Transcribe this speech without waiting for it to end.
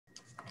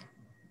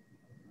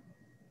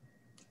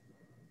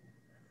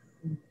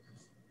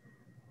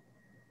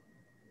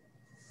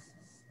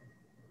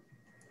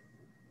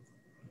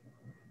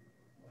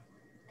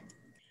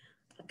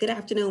Good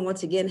afternoon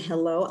once again.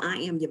 Hello, I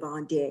am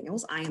Yvonne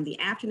Daniels. I am the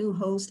afternoon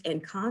host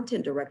and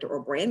content director or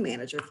brand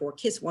manager for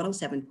KISS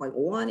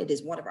 107.1. It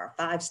is one of our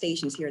 5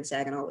 stations here in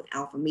Saginaw with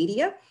Alpha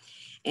Media.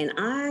 And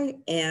I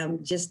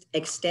am just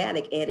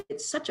ecstatic, and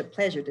it's such a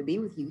pleasure to be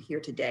with you here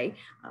today,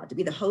 to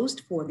be the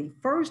host for the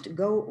first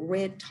Go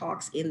Red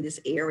Talks in this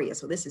area.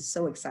 So this is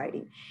so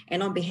exciting.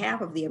 And on behalf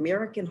of the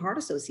American Heart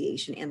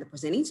Association and the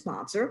presenting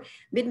sponsor,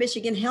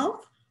 Mid-Michigan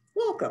Health,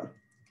 welcome.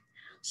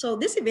 So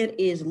this event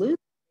is loose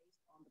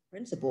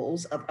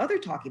principles of other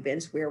talk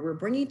events where we're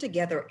bringing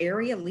together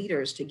area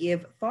leaders to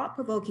give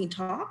thought-provoking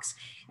talks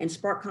and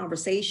spark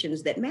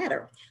conversations that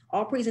matter.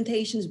 All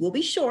presentations will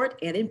be short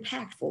and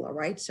impactful, all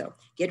right? So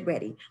get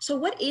ready. So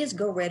what is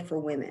Go Red for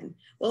Women?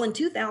 Well, in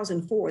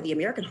 2004, the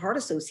American Heart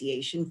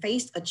Association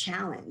faced a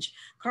challenge.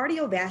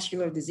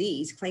 Cardiovascular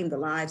disease claimed the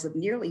lives of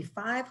nearly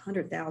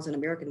 500,000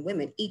 American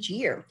women each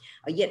year,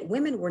 yet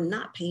women were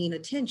not paying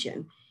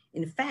attention.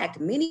 In fact,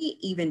 many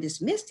even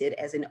dismissed it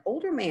as an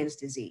older man's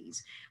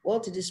disease. Well,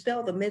 to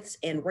dispel the myths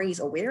and raise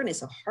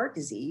awareness of heart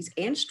disease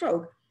and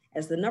stroke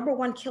as the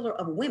 #1 killer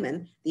of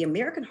women, the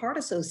American Heart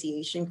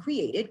Association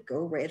created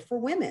Go Red for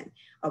Women,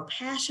 a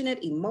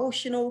passionate,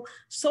 emotional,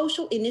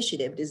 social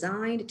initiative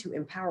designed to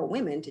empower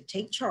women to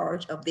take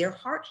charge of their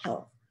heart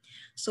health.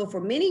 So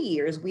for many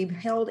years, we've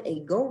held a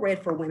Go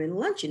Red for Women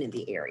luncheon in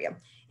the area.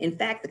 In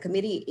fact, the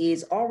committee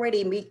is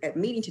already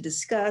meeting to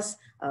discuss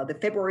the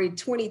February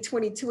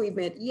 2022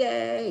 event.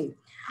 Yay!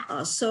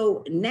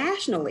 So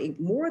nationally,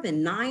 more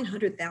than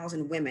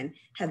 900,000 women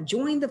have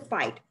joined the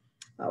fight.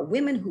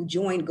 Women who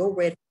join Go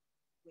Red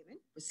for Women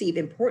receive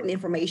important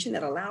information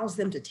that allows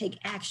them to take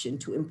action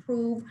to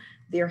improve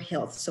their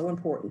health. So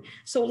important.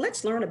 So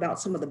let's learn about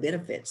some of the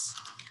benefits.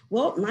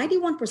 Well,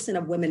 91%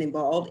 of women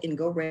involved in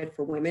Go Red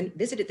for Women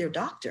visited their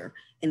doctor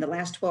in the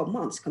last 12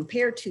 months,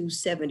 compared to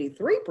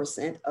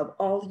 73% of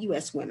all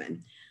US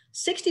women.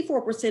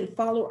 64%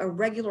 follow a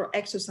regular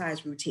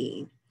exercise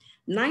routine.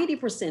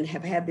 90%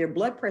 have had their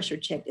blood pressure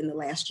checked in the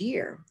last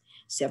year.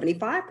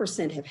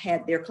 75% have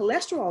had their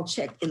cholesterol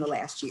checked in the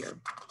last year.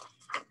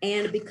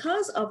 And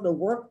because of the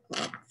work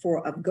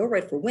of Go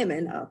Red for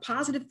Women,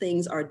 positive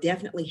things are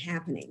definitely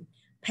happening.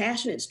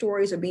 Passionate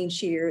stories are being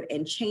shared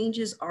and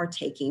changes are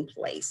taking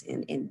place.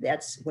 And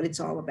that's what it's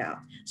all about.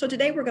 So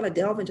today we're going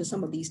to delve into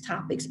some of these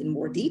topics in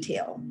more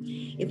detail.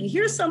 If you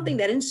hear something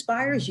that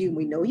inspires you, and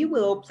we know you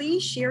will,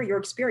 please share your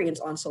experience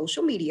on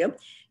social media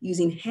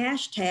using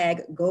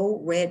hashtag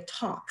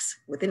 #GoRedTalks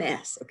with an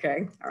S,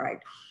 okay? All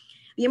right.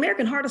 The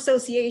American Heart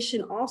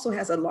Association also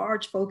has a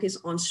large focus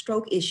on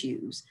stroke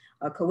issues.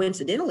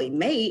 Coincidentally,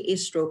 May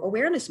is Stroke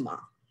Awareness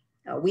Month.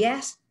 We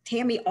asked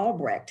Tammy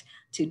Albrecht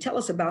to tell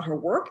us about her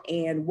work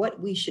and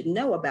what we should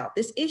know about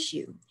this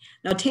issue.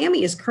 Now,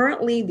 Tammy is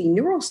currently the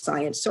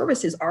Neuroscience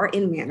Services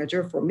RN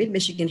Manager for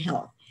Mid-Michigan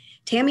Health.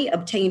 Tammy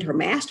obtained her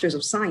Master's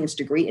of Science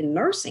degree in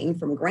nursing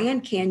from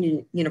Grand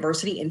Canyon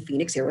University in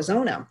Phoenix,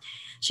 Arizona.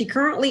 She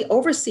currently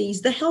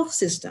oversees the health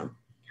system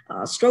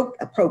stroke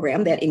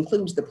program that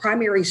includes the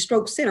Primary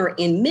Stroke Center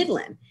in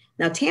Midland.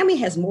 Now, Tammy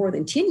has more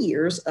than 10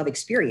 years of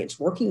experience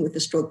working with the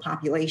stroke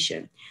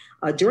population.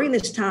 During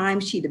this time,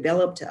 she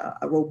developed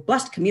a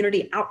robust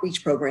community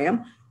outreach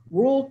program,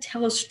 rural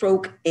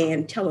telestroke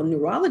and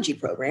teleneurology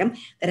program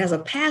that has a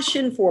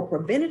passion for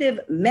preventative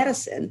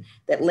medicine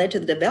that led to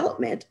the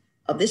development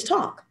of this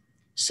talk.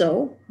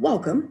 So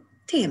welcome,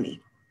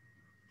 Tammy.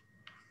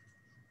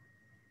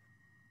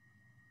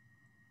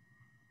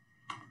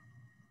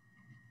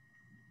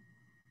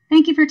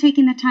 Thank you for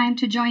taking the time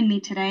to join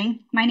me today.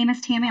 My name is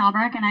Tammy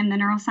Albrecht, and I'm the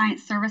Neuroscience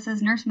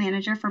Services Nurse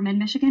Manager for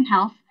Mid-Michigan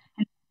Health.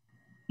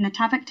 And the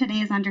topic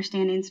today is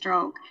understanding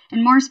stroke,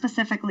 and more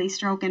specifically,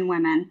 stroke in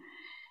women.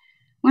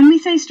 When we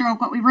say stroke,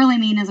 what we really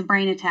mean is a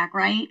brain attack,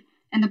 right?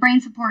 And the brain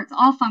supports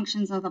all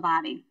functions of the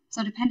body.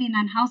 So depending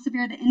on how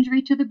severe the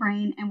injury to the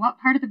brain and what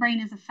part of the brain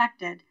is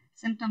affected,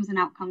 symptoms and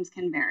outcomes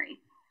can vary.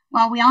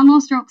 While we all know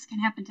strokes can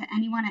happen to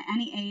anyone at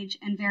any age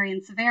and vary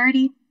in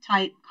severity,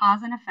 type,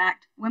 cause, and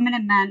effect, women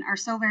and men are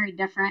so very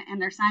different,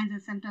 and their signs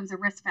and symptoms and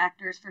risk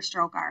factors for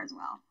stroke are as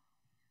well.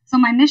 So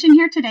my mission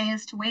here today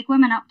is to wake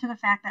women up to the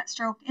fact that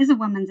stroke is a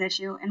women's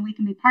issue, and we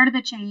can be part of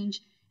the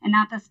change and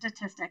not the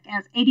statistic,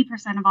 as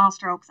 80% of all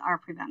strokes are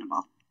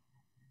preventable.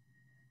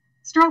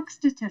 Stroke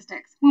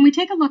statistics. When we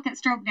take a look at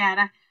stroke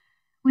data,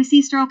 we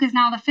see stroke is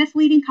now the 5th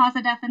leading cause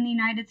of death in the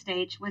United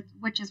States,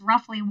 which is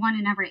roughly 1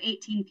 in every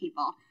 18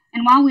 people.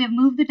 And while we have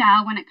moved the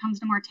dial when it comes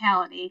to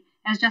mortality,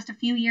 as just a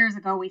few years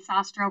ago we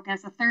saw stroke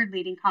as the 3rd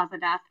leading cause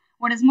of death,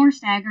 what is more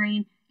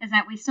staggering is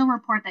that we still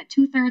report that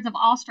 2/3 of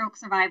all stroke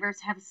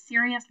survivors have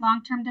serious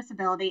long-term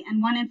disability,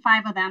 and 1 in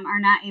 5 of them are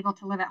not able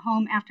to live at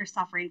home after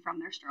suffering from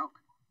their stroke.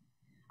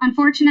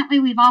 Unfortunately,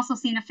 we've also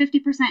seen a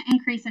 50%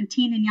 increase in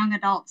teen and young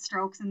adult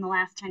strokes in the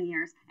last 10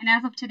 years, and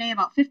as of today,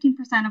 about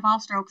 15% of all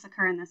strokes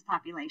occur in this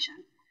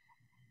population.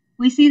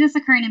 We see this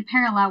occurring in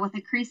parallel with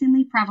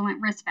increasingly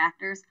prevalent risk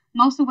factors,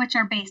 most of which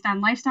are based on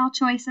lifestyle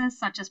choices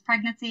such as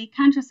pregnancy,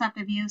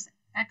 contraceptive use,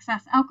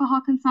 excess alcohol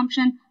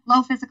consumption,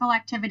 low physical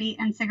activity,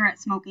 and cigarette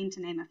smoking,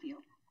 to name a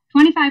few.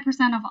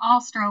 25% of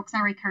all strokes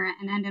are recurrent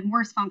and end in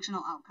worse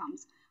functional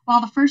outcomes.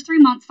 While the first 3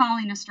 months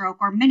following a stroke,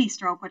 or mini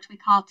stroke, which we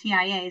call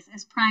TIAs,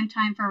 is prime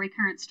time for a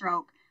recurrent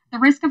stroke, the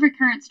risk of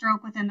recurrent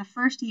stroke within the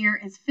first year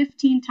is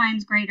 15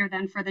 times greater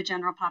than for the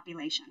general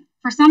population.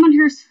 For someone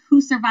who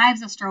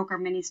survives a stroke or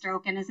mini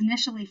stroke and is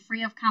initially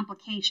free of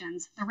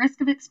complications, the risk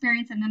of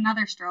experiencing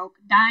another stroke,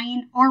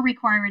 dying, or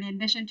requiring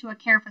admission to a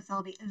care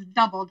facility is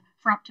doubled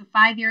for up to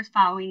 5 years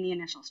following the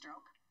initial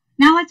stroke.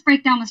 Now let's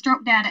break down the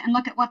stroke data and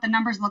look at what the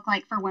numbers look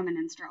like for women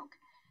in stroke.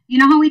 You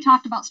know how we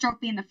talked about stroke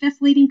being the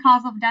 5th leading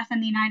cause of death in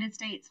the United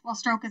States? Well,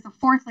 stroke is the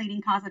 4th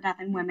leading cause of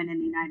death in women in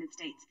the United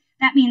States.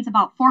 That means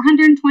about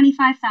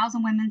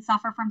 425,000 women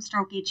suffer from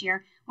stroke each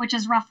year, which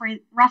is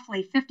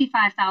roughly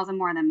 55,000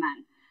 more than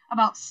men.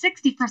 About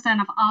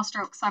 60% of all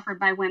strokes suffered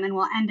by women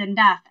will end in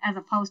death, as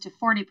opposed to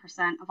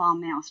 40% of all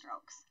male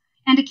strokes.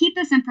 And to keep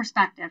this in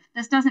perspective,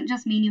 this doesn't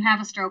just mean you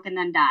have a stroke and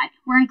then die.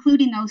 We're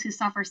including those who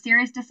suffer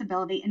serious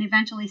disability and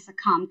eventually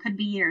succumb, could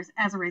be years,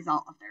 as a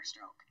result of their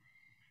stroke.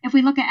 If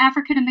we look at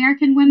African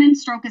American women,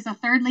 stroke is the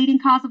 3rd leading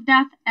cause of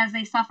death, as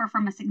they suffer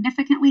from a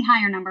significantly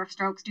higher number of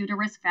strokes due to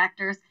risk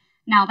factors.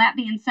 Now, that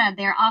being said,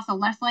 they are also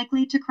less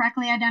likely to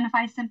correctly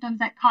identify symptoms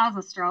that cause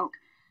a stroke,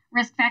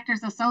 risk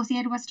factors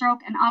associated with stroke,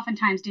 and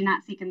oftentimes do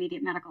not seek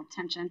immediate medical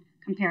attention,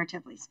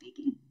 comparatively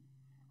speaking.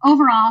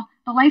 Overall,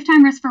 the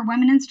lifetime risk for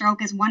women in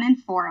stroke is 1 in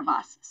 4 of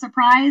us.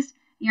 Surprised?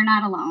 You're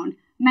not alone.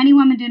 Many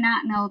women do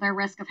not know their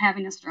risk of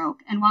having a stroke,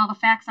 and while the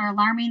facts are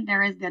alarming,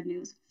 there is good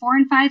news. 4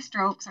 in 5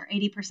 strokes, or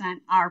 80%,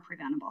 are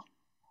preventable.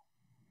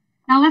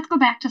 Now let's go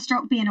back to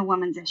stroke being a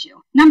woman's issue.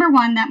 Number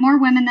 1, that more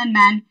women than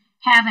men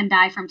have and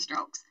die from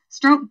strokes.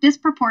 Stroke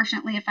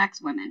disproportionately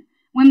affects women.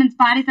 Women's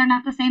bodies are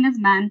not the same as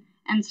men,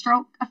 and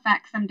stroke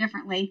affects them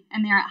differently,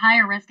 and they're at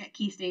higher risk at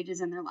key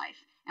stages in their life.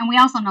 And we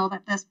also know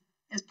that this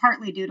is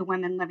partly due to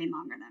women living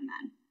longer than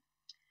men.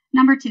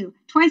 Number 2,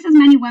 twice as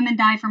many women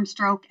die from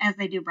stroke as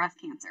they do breast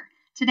cancer.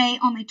 Today,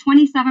 only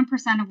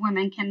 27% of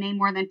women can name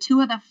more than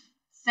 2 of the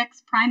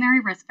 6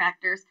 primary risk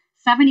factors.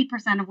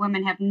 70% of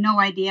women have no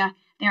idea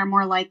they are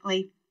more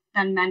likely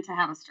than men to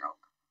have a stroke.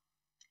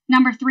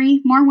 Number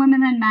 3, more women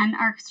than men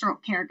are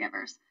stroke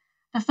caregivers.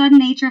 The sudden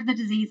nature of the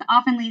disease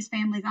often leaves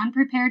families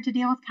unprepared to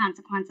deal with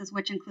consequences,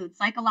 which include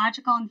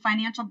psychological and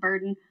financial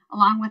burden,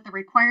 along with the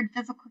required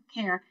physical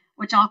care,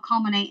 which all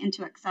culminate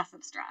into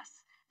excessive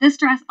stress. This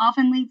stress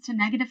often leads to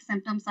negative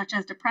symptoms such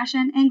as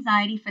depression,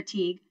 anxiety,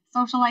 fatigue,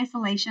 social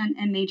isolation,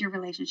 and major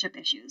relationship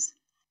issues.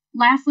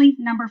 Lastly,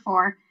 number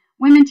 4,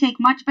 women take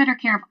much better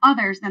care of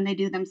others than they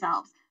do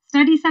themselves.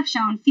 Studies have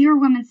shown fewer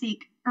women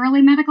seek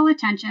early medical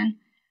attention.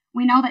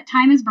 We know that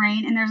time is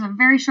brain, and there's a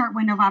very short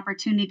window of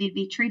opportunity to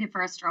be treated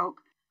for a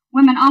stroke.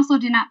 Women also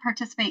do not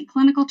participate in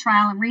clinical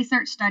trial and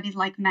research studies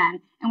like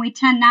men, and we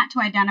tend not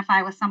to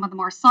identify with some of the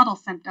more subtle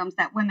symptoms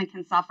that women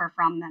can suffer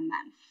from than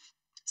men.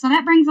 So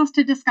that brings us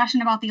to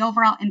discussion about the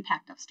overall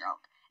impact of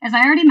stroke. As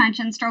I already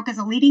mentioned, stroke is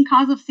a leading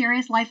cause of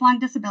serious lifelong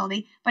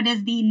disability, but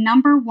is the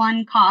number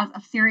 1 cause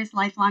of serious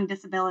lifelong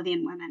disability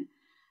in women.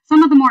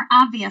 Some of the more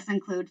obvious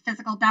include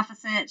physical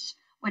deficits,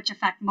 which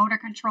affect motor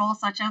control,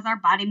 such as our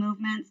body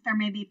movements. There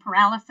may be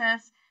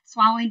paralysis,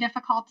 swallowing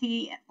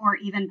difficulty, or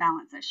even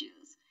balance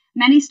issues.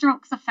 Many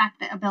strokes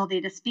affect the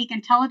ability to speak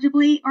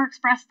intelligibly or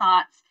express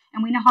thoughts,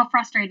 and we know how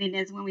frustrating it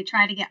is when we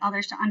try to get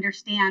others to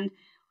understand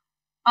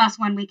us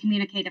when we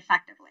communicate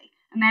effectively.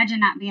 Imagine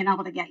not being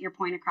able to get your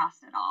point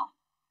across at all.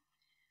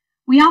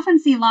 We often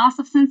see loss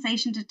of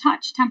sensation to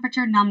touch,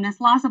 temperature, numbness,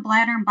 loss of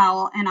bladder and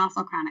bowel, and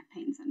also chronic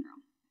pain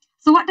syndrome.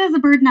 So what does the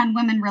burden on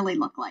women really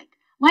look like?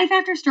 Life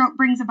after stroke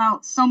brings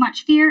about so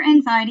much fear,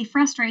 anxiety,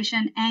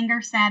 frustration,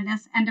 anger,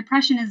 sadness, and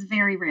depression is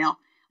very real.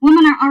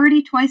 Women are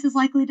already twice as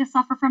likely to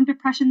suffer from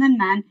depression than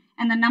men,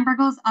 and the number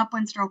goes up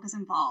when stroke is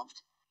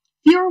involved.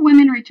 Fewer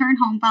women return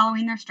home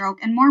following their stroke,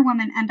 and more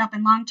women end up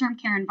in long-term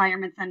care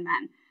environments than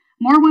men.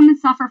 More women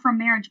suffer from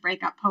marriage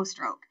breakup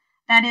post-stroke.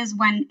 That is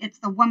when it's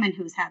the woman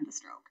who's had the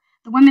stroke.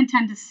 The women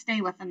tend to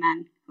stay with the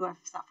men who have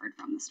suffered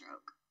from the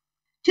stroke.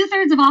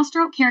 2/3 of all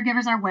stroke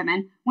caregivers are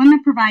women.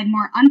 Women provide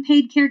more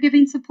unpaid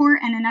caregiving support,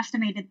 and an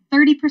estimated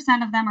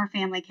 30% of them are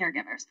family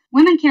caregivers.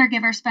 Women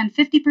caregivers spend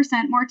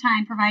 50% more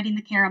time providing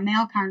the care a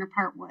male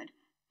counterpart would.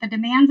 The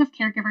demands of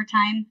caregiver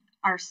time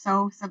are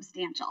so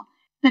substantial.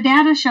 The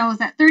data shows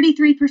that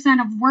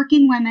 33% of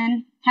working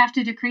women have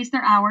to decrease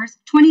their hours,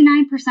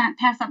 29%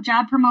 pass up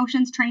job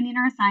promotions, training,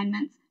 or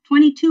assignments,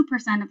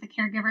 22% of the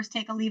caregivers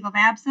take a leave of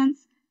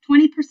absence,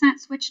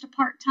 20% switch to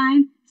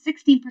part-time,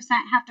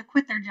 16% have to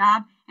quit their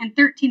job, and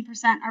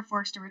 13% are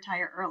forced to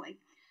retire early.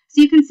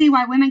 So you can see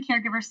why women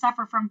caregivers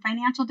suffer from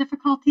financial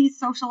difficulties,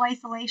 social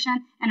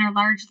isolation, and are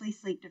largely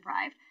sleep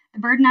deprived.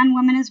 The burden on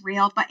women is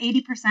real, but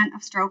 80%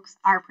 of strokes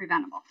are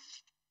preventable.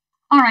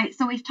 All right,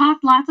 so we've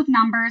talked lots of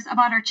numbers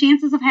about our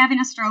chances of having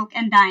a stroke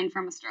and dying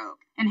from a stroke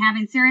and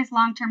having serious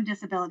long-term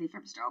disability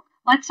from stroke.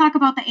 Let's talk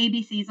about the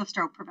ABCs of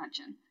stroke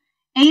prevention.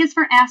 A is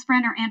for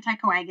aspirin or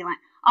anticoagulant.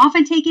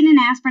 Often taking an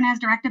aspirin as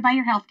directed by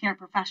your healthcare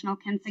professional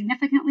can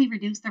significantly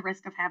reduce the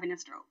risk of having a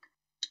stroke.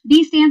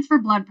 B stands for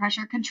blood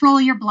pressure. Control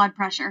your blood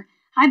pressure.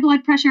 High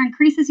blood pressure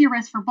increases your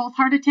risk for both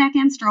heart attack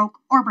and stroke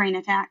or brain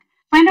attack.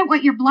 Find out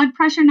what your blood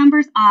pressure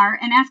numbers are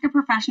and ask a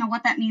professional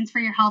what that means for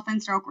your health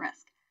and stroke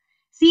risk.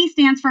 C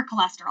stands for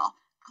cholesterol.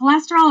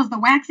 Cholesterol is the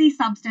waxy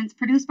substance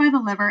produced by the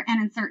liver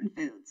and in certain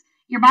foods.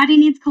 Your body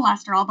needs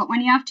cholesterol, but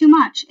when you have too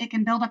much, it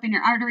can build up in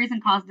your arteries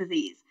and cause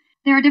disease.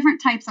 There are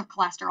different types of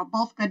cholesterol,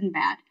 both good and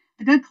bad.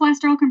 The good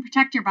cholesterol can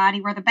protect your body,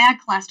 where the bad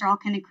cholesterol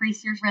can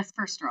increase your risk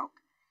for stroke.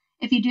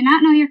 If you do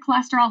not know your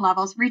cholesterol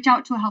levels, reach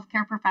out to a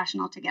healthcare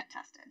professional to get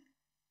tested.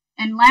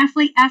 And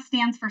lastly, S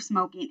stands for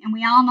smoking. And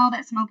we all know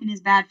that smoking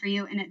is bad for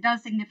you, and it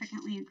does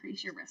significantly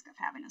increase your risk of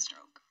having a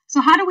stroke.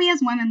 So how do we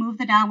as women move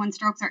the dial when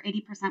strokes are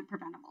 80%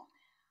 preventable?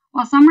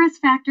 While some risk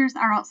factors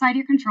are outside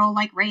your control,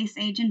 like race,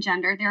 age, and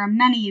gender, there are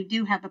many you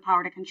do have the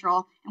power to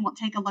control, and we'll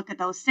take a look at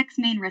those 6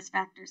 main risk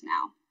factors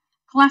now.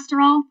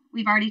 Cholesterol,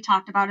 we've already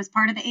talked about as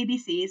part of the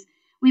ABCs.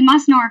 We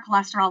must know our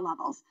cholesterol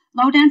levels,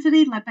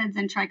 low-density lipids,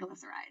 and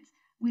triglycerides.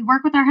 We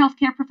work with our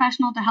healthcare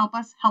professional to help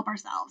us help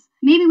ourselves.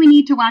 Maybe we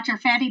need to watch our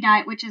fatty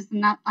diet, which is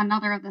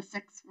another of the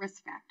 6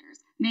 risk factors.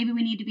 Maybe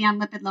we need to be on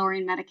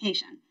lipid-lowering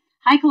medication.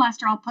 High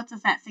cholesterol puts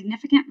us at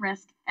significant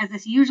risk, as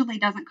this usually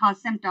doesn't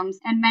cause symptoms,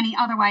 and many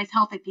otherwise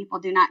healthy people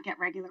do not get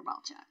regular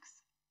well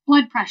checks.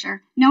 Blood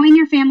pressure. Knowing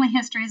your family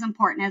history is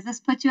important, as this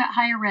puts you at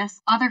higher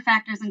risk. Other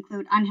factors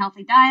include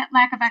unhealthy diet,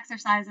 lack of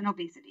exercise, and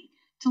obesity.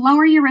 To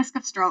lower your risk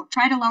of stroke,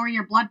 try to lower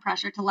your blood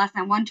pressure to less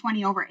than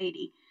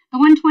 120/80. The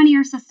 120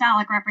 or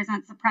systolic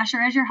represents the pressure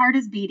as your heart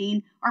is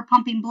beating or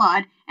pumping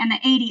blood, and the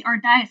 80 or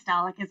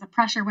diastolic is the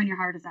pressure when your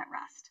heart is at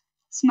rest.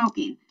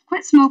 Smoking.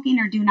 Quit smoking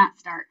or do not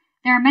start.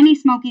 There are many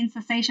smoking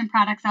cessation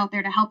products out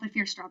there to help if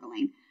you're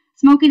struggling.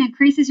 Smoking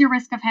increases your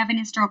risk of having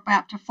a stroke by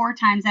up to 4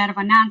 times that of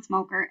a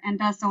non-smoker and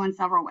does so in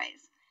several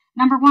ways.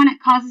 Number 1,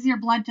 it causes your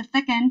blood to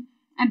thicken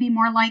and be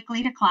more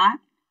likely to clot.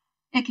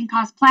 It can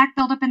cause plaque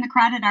buildup in the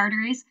carotid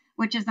arteries,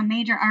 which is a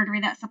major artery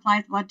that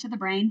supplies blood to the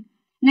brain.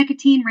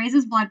 Nicotine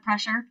raises blood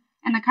pressure,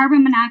 and the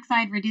carbon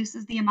monoxide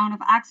reduces the amount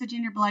of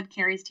oxygen your blood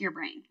carries to your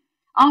brain.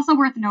 Also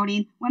worth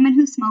noting, women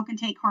who smoke and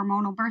take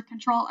hormonal birth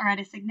control are at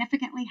a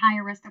significantly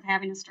higher risk of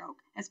having a stroke,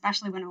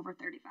 especially when over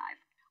 35.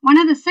 One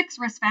of the 6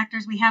 risk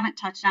factors we haven't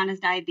touched on is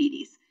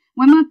diabetes.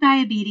 Women with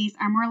diabetes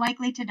are more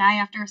likely to die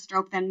after a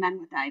stroke than men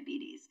with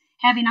diabetes.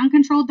 Having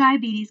uncontrolled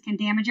diabetes can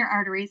damage your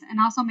arteries and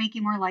also make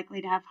you more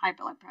likely to have high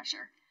blood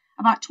pressure.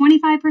 About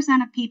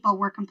 25% of people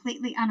were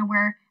completely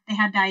unaware they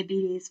had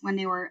diabetes when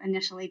they were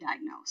initially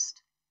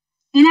diagnosed.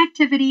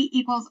 Inactivity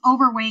equals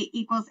overweight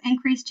equals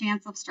increased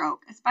chance of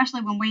stroke,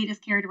 especially when weight is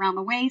carried around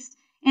the waist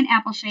in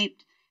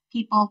apple-shaped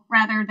people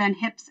rather than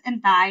hips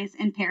and thighs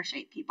in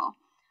pear-shaped people.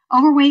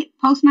 Overweight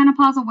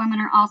postmenopausal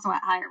women are also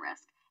at higher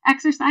risk.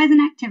 Exercise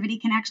and activity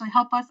can actually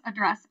help us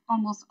address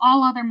almost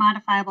all other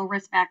modifiable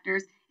risk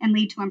factors and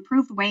lead to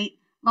improved weight,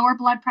 lower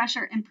blood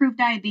pressure, improved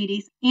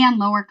diabetes, and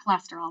lower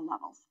cholesterol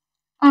levels.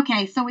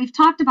 Okay, so we've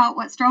talked about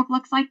what stroke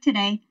looks like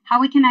today,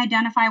 how we can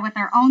identify with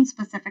our own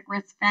specific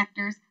risk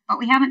factors, but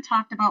we haven't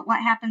talked about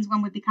what happens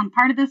when we become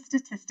part of the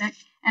statistic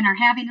and are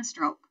having a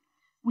stroke.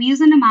 We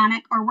use a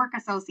mnemonic or work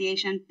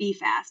association,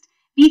 BFAST.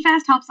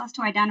 BFAST helps us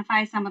to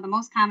identify some of the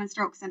most common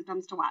stroke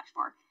symptoms to watch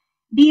for.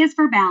 B is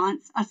for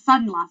balance, a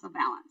sudden loss of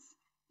balance.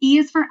 E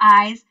is for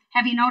eyes.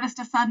 Have you noticed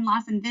a sudden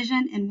loss in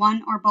vision in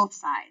one or both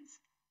sides?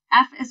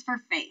 F is for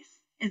face.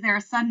 Is there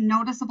a sudden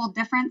noticeable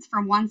difference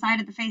from one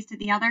side of the face to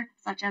the other,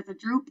 such as a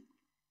droop?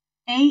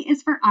 A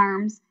is for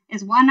arms.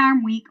 Is one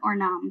arm weak or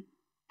numb?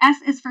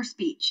 S is for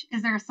speech.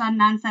 Is there a sudden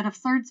onset of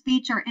slurred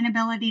speech or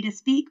inability to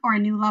speak or a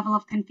new level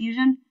of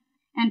confusion?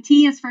 And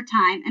T is for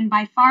time, and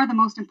by far the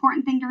most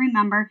important thing to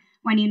remember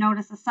when you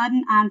notice a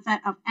sudden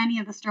onset of any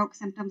of the stroke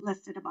symptoms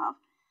listed above.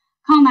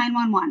 Call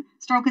 911.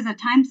 Stroke is a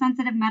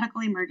time-sensitive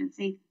medical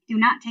emergency. Do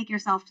not take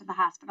yourself to the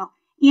hospital.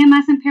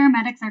 EMS and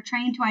paramedics are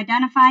trained to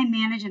identify,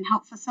 manage, and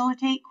help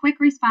facilitate quick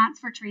response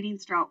for treating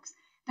strokes.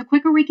 The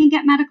quicker we can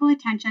get medical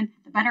attention,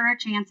 the better our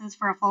chances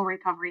for a full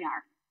recovery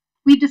are.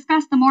 We've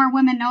discussed the more a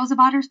woman knows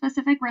about her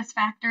specific risk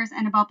factors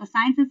and about the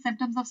signs and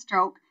symptoms of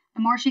stroke,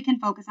 the more she can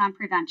focus on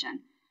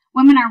prevention.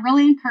 Women are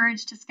really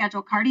encouraged to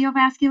schedule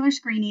cardiovascular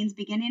screenings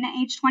beginning at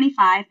age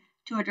 25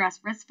 to address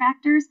risk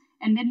factors,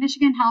 and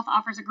Mid-Michigan Health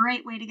offers a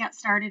great way to get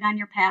started on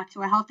your path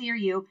to a healthier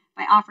you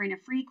by offering a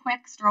free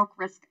quick stroke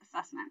risk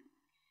assessment.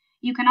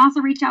 You can also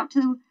reach out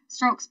to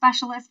stroke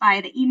specialists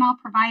via the email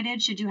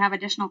provided should you have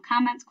additional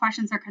comments,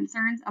 questions, or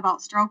concerns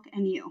about stroke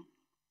and you.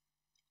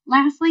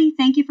 Lastly,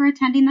 thank you for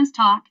attending this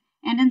talk,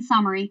 and in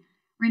summary,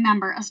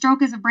 remember, a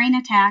stroke is a brain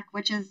attack,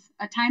 which is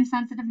a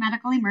time-sensitive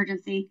medical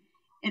emergency.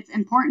 It's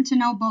important to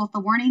know both the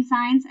warning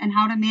signs and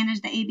how to manage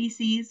the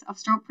ABCs of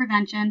stroke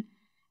prevention.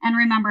 And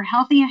remember,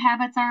 healthy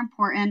habits are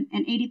important,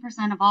 and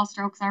 80% of all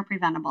strokes are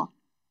preventable.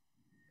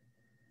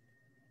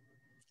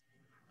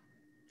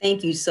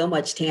 Thank you so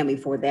much, Tammy,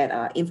 for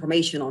that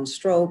information on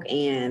stroke.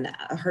 And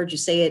I heard you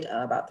say it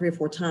about 3 or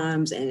 4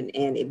 times, and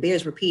it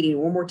bears repeating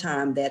one more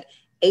time that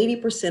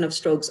 80% of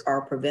strokes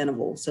are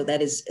preventable. So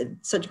that is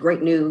such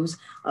great news.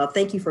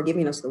 Thank you for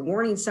giving us the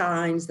warning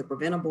signs, the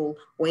preventable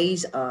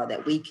ways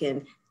that we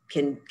can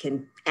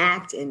can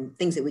act and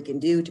things that we can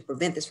do to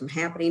prevent this from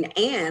happening.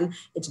 And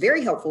it's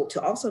very helpful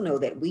to also know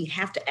that we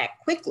have to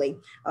act quickly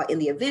in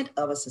the event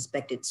of a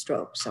suspected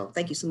stroke. So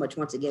thank you so much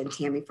once again,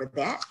 Tammy, for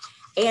that.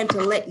 And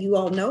to let you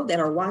all know that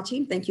are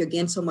watching, thank you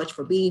again so much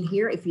for being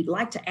here. If you'd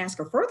like to ask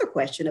a further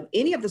question of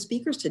any of the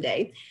speakers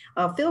today,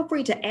 feel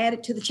free to add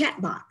it to the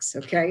chat box,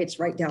 okay? It's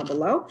right down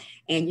below.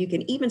 And you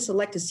can even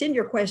select to send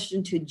your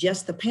question to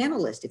just the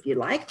panelist if you'd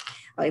like.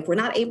 If we're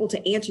not able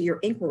to answer your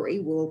inquiry,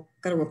 we'll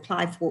going to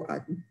reply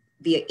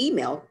via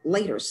email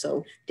later.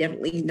 So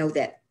definitely know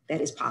that that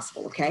is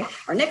possible, okay?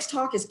 Our next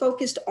talk is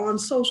focused on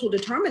social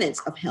determinants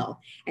of health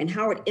and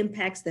how it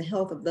impacts the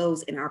health of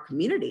those in our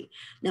community.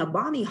 Now,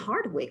 Bonnie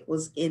Hardwick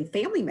was in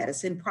family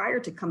medicine prior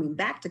to coming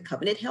back to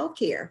Covenant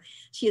Healthcare.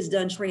 She has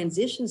done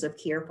transitions of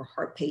care for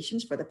heart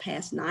patients for the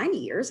past 9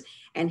 years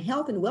and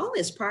health and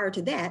wellness prior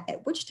to that,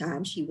 at which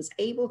time she was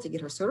able to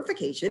get her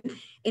certification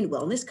in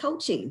wellness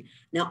coaching.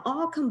 Now,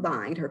 all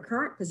combined, her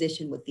current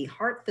position with the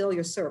Heart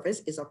Failure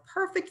Service is a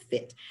perfect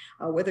fit,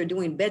 whether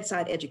doing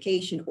bedside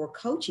education or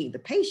coaching the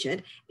patient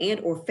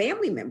and or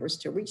family members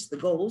to reach the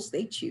goals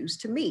they choose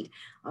to meet.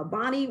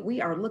 Bonnie,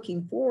 we are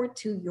looking forward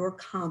to your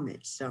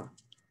comments. So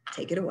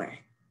take it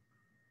away.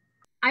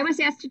 I was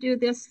asked to do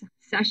this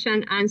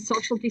session on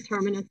social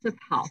determinants of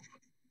health.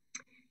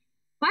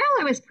 While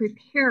I was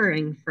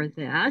preparing for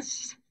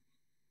this,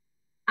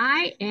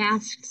 I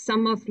asked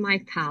some of my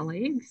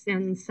colleagues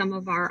and some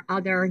of our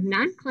other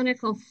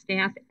non-clinical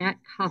staff at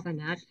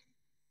Covenant,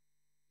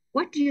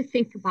 what do you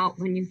think about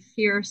when you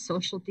hear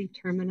social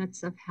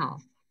determinants of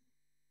health?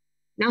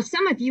 Now,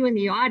 some of you in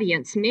the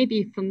audience may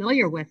be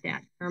familiar with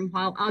that term,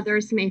 while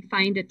others may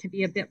find it to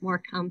be a bit more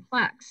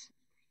complex.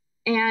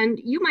 And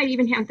you might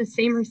even have the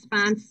same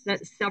response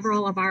that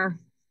several of my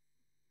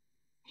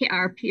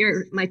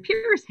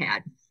peers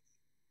had.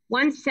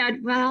 One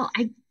said, well,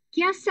 I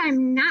guess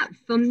I'm not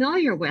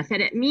familiar with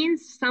it. It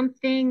means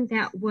something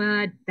that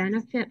would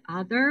benefit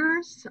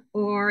others,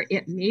 or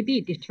it may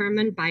be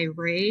determined by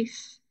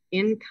race,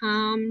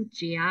 income,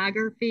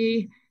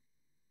 geography.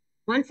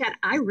 One said,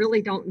 I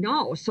really don't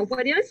know. So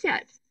what is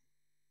it?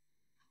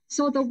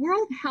 So the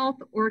World Health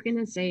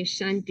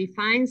Organization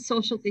defines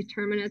social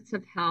determinants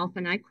of health,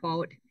 and I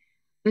quote,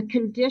 the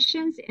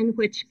conditions in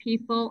which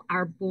people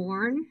are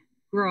born,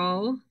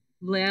 grow,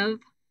 live,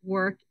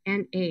 work,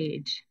 and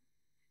age.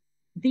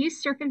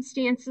 These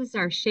circumstances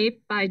are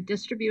shaped by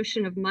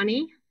distribution of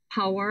money,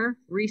 power,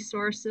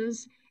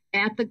 resources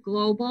at the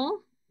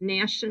global,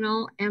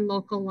 national, and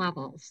local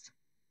levels.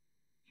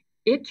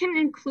 It can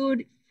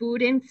include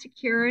food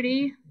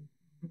insecurity,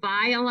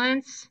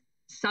 violence,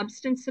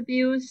 substance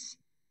abuse,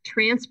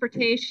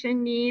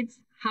 transportation needs,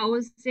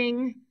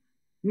 housing,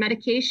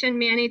 medication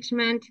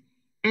management,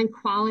 and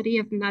quality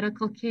of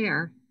medical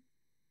care.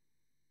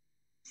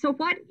 So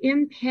what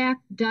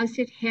impact does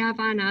it have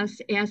on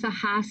us as a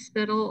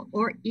hospital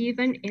or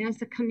even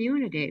as a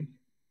community?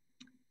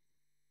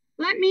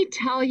 Let me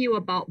tell you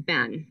about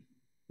Ben.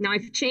 Now,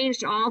 I've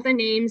changed all the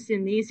names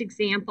in these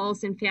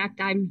examples. In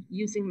fact, I'm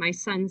using my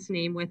son's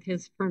name with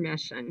his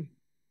permission.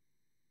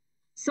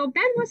 So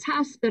Ben was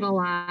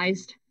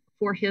hospitalized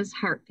for his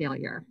heart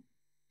failure.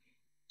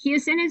 He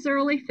is in his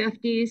early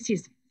 50s.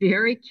 He's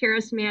very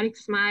charismatic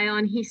smile,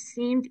 and he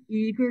seemed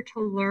eager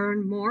to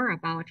learn more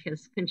about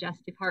his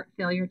congestive heart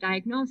failure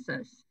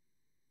diagnosis.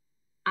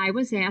 I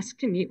was asked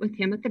to meet with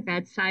him at the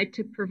bedside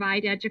to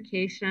provide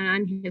education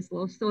on his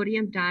low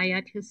sodium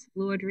diet, his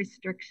fluid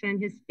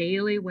restriction, his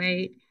daily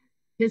weight,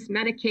 his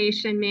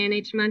medication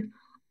management,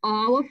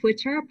 all of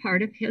which are a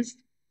part of his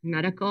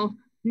medical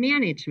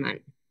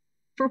management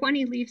for when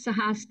he leaves the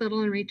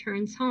hospital and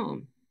returns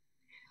home.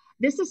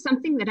 This is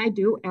something that I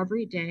do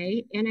every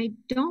day, and I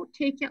don't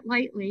take it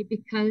lightly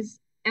because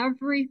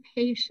every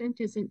patient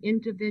is an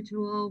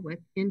individual with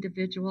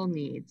individual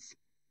needs.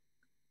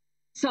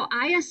 So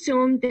I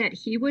assumed that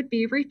he would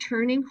be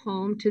returning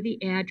home to the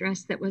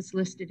address that was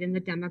listed in the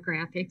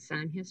demographics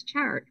on his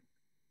chart.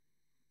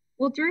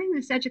 Well, during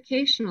this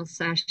educational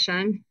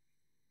session,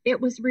 it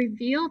was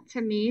revealed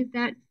to me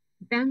that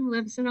Ben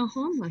lives in a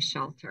homeless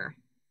shelter.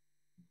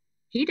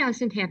 He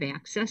doesn't have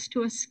access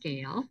to a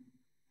scale.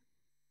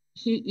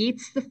 He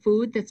eats the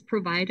food that's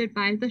provided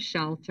by the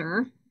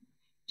shelter.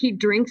 He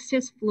drinks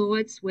his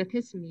fluids with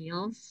his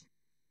meals,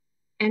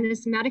 and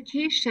his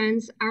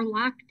medications are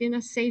locked in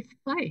a safe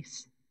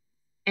place,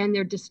 and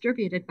they're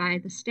distributed by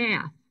the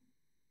staff.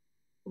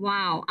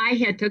 Wow, I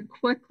had to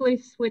quickly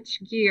switch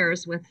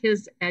gears with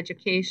his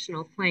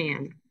educational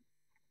plan.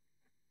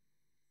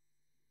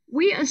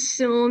 We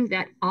assume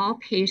that all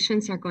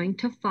patients are going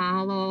to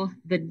follow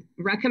the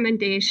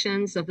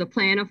recommendations of the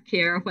plan of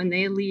care when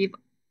they leave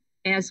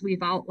as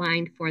we've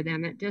outlined for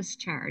them at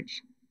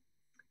discharge.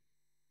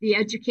 The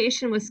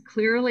education was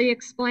clearly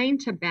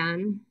explained to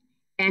Ben,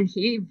 and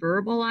he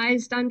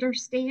verbalized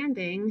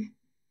understanding.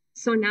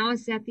 So now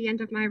it's at the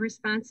end of my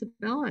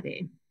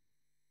responsibility.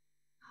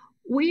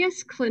 We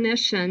as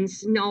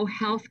clinicians know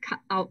health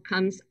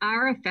outcomes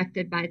are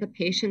affected by the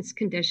patient's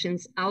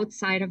conditions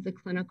outside of the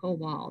clinical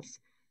walls,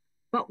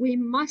 but we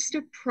must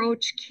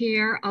approach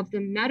care of the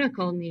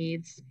medical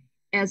needs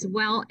as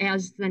well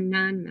as the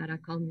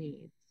non-medical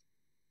needs.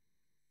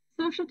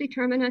 Social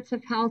determinants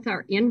of health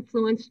are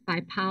influenced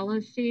by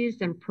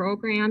policies and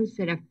programs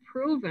that have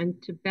proven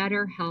to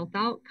better health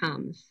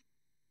outcomes.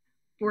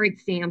 For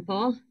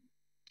example,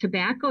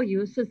 tobacco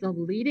use is a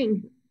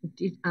leading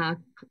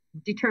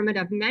determinant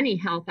of many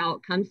health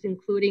outcomes,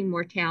 including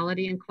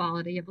mortality and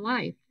quality of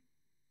life.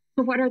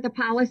 So what are the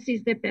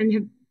policies that have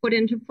been put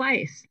into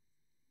place?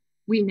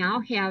 We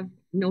now have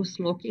no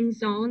smoking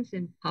zones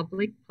in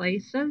public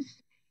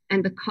places,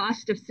 and the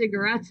cost of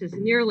cigarettes is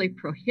nearly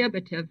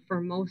prohibitive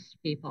for most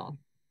people.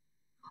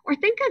 Or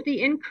think of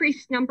the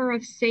increased number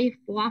of safe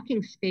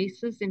walking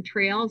spaces and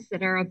trails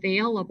that are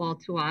available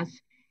to us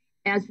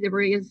as the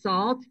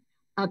result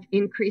of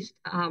increased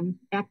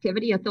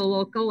activity at the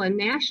local and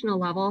national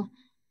level.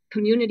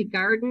 Community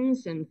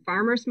gardens and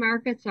farmers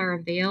markets are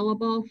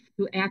available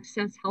to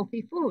access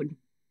healthy food.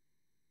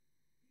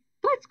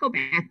 Let's go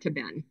back to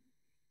Ben.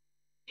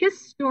 His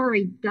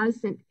story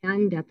doesn't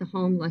end at the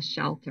homeless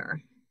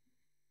shelter.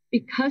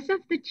 Because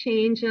of the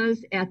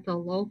changes at the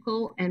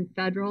local and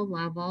federal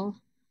level,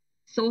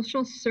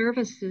 social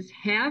services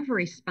have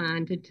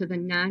responded to the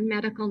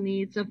non-medical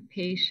needs of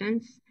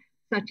patients,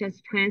 such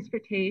as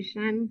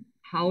transportation,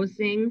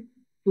 housing,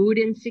 food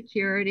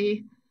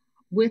insecurity,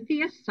 with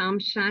the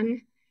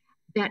assumption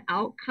that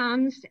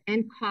outcomes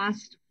and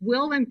cost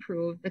will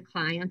improve the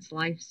client's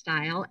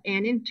lifestyle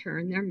and in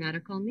turn their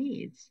medical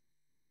needs.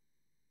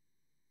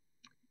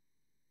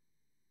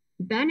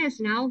 Ben is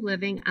now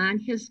living on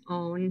his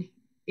own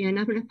in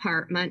an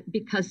apartment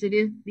because it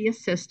is the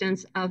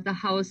assistance of the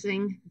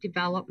Housing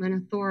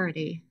Development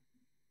Authority.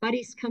 But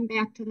he's come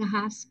back to the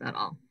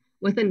hospital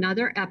with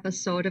another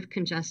episode of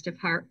congestive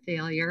heart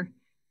failure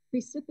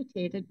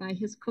precipitated by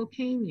his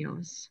cocaine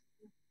use,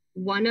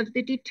 one of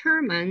the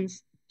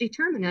determinants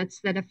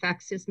that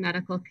affects his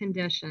medical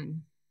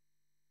condition.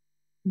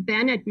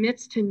 Ben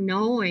admits to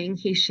knowing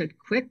he should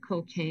quit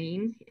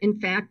cocaine. In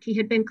fact, he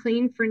had been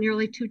clean for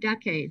nearly 2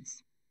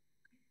 decades.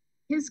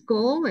 His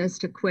goal is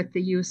to quit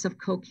the use of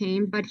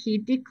cocaine, but he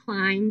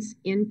declines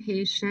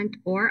inpatient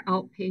or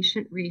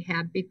outpatient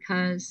rehab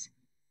because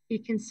he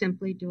can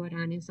simply do it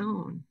on his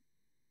own.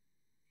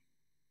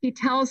 He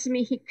tells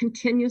me he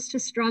continues to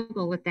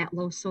struggle with that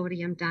low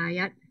sodium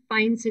diet,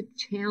 finds it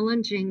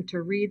challenging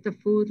to read the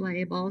food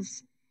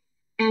labels,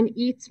 and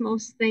eats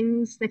most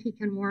things that he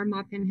can warm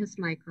up in his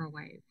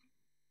microwave.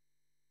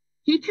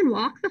 He can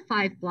walk the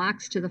 5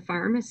 blocks to the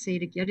pharmacy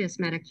to get his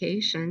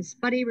medications,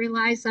 but he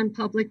relies on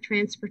public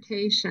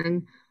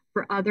transportation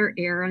for other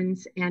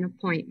errands and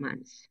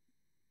appointments.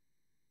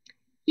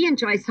 He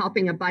enjoys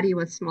helping a buddy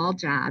with small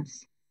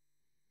jobs.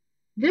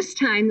 This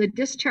time, the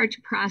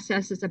discharge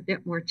process is a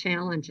bit more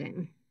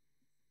challenging.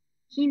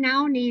 He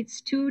now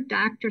needs 2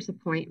 doctor's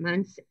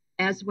appointments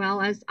as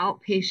well as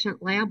outpatient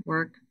lab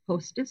work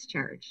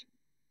post-discharge.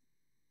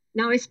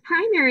 Now, his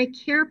primary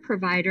care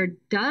provider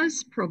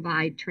does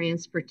provide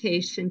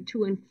transportation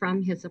to and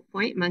from his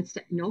appointments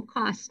at no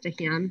cost to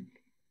him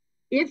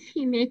if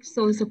he makes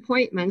those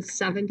appointments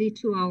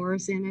 72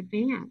 hours in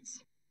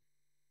advance.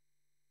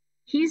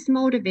 He's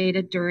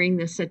motivated during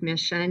this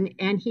admission,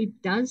 and he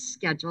does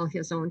schedule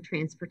his own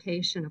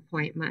transportation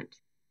appointment.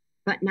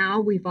 But now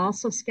we've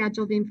also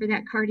scheduled him for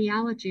that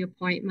cardiology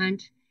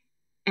appointment,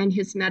 and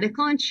his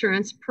medical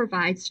insurance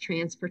provides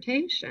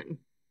transportation.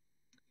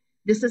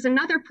 This is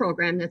another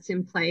program that's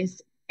in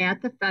place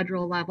at the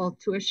federal level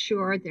to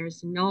assure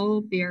there's no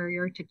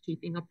barrier to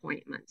keeping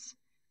appointments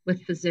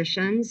with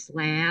physicians,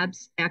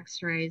 labs,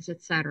 x-rays,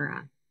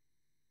 etc.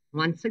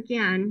 Once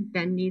again,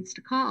 Ben needs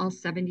to call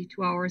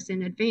 72 hours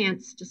in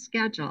advance to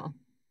schedule.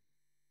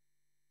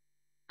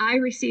 I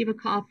receive a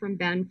call from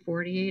Ben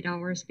 48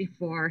 hours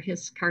before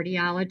his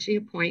cardiology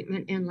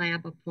appointment and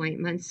lab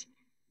appointments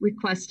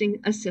requesting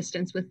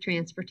assistance with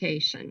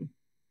transportation.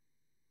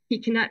 He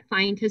cannot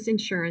find his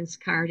insurance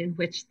card in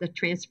which the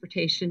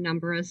transportation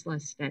number is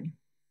listed.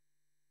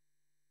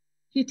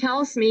 He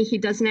tells me he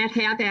does not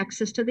have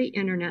access to the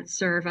internet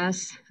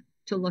service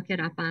to look it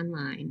up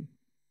online.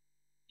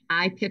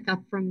 I pick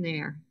up from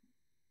there.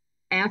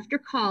 After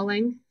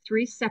calling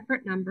 3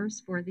 separate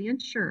numbers for the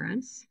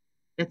insurance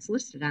that's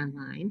listed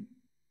online,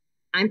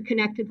 I'm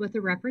connected with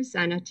a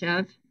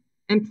representative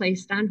and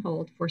placed on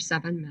hold for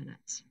 7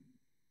 minutes.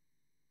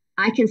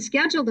 I can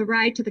schedule the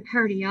ride to the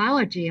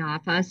cardiology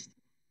office,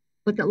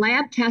 but the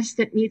lab test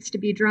that needs to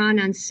be drawn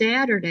on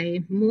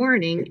Saturday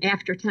morning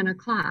after 10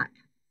 o'clock.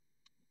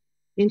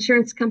 The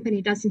insurance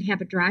company doesn't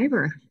have a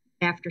driver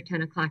after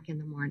 10 o'clock in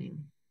the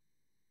morning.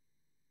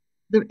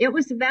 It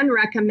was then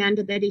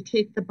recommended that he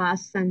take the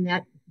bus and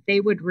that they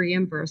would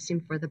reimburse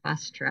him for the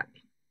bus trip.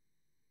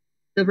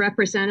 The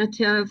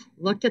representative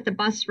looked at the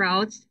bus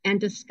routes and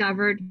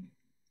discovered,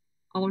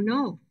 oh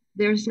no,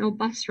 there's no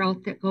bus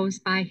route that goes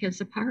by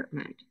his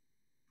apartment.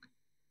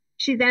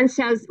 She then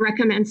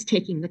recommends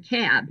taking the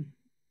cab.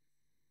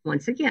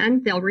 Once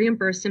again, they'll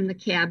reimburse him the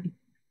cab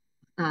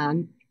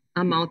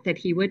amount that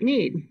he would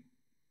need.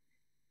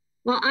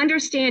 Well,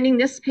 understanding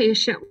this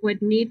patient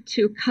would need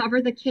to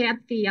cover the cab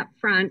fee up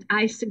front,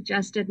 I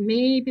suggested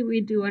maybe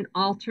we do an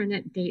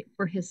alternate date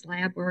for his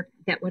lab work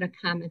that would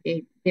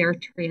accommodate their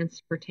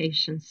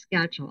transportation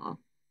schedule.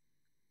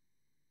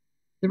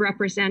 The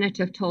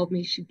representative told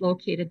me she'd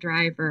locate a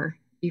driver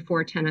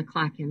before 10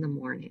 o'clock in the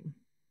morning.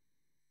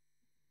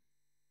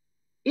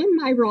 In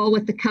my role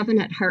with the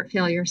Covenant Heart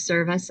Failure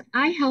Service,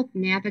 I help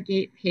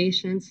navigate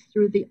patients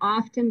through the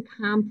often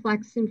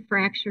complex and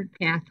fractured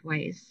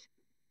pathways.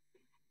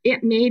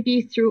 It may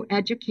be through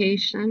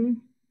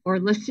education or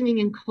listening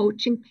and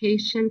coaching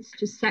patients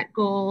to set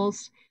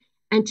goals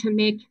and to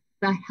make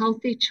the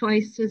healthy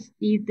choices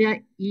be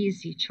the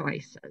easy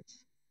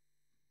choices.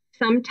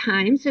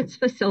 Sometimes it's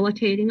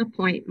facilitating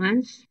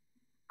appointments,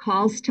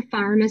 calls to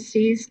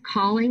pharmacies,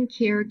 calling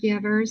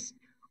caregivers,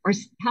 or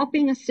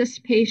helping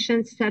assist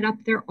patients set up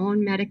their own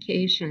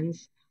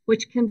medications,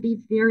 which can be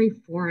very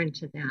foreign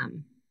to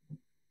them.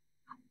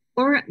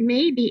 Or it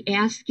may be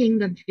asking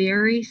the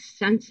very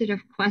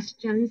sensitive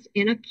questions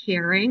in a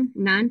caring,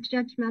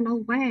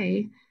 non-judgmental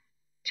way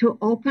to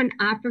open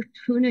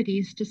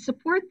opportunities to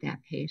support that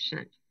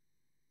patient.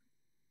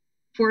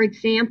 For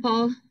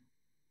example,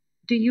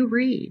 do you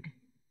read?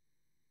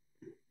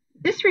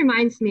 This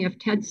reminds me of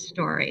Ted's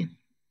story.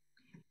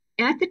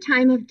 At the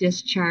time of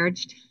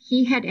discharge,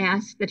 he had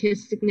asked that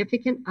his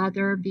significant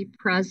other be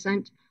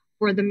present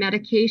for the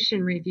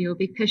medication review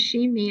because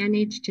she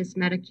managed his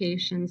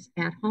medications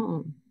at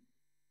home.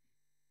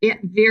 It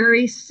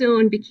very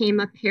soon became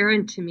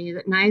apparent to me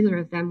that neither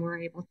of them were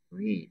able to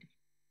read.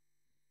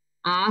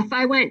 Off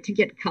I went to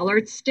get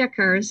colored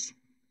stickers,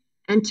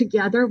 and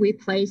together we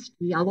placed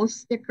yellow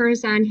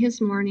stickers on his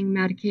morning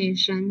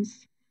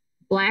medications,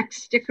 black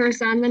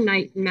stickers on the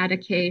night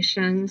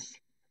medications.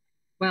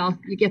 Well,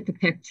 you get the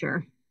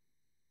picture.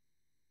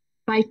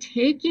 By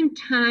taking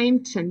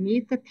time to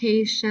meet the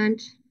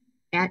patient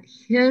at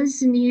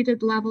his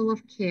needed level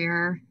of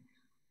care,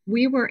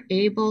 we were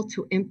able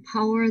to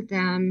empower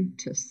them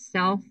to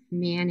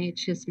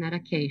self-manage his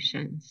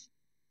medications.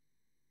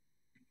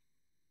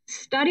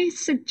 Studies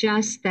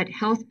suggest that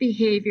health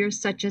behaviors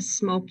such as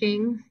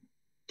smoking,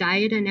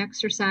 diet and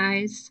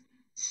exercise,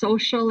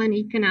 social and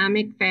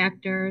economic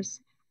factors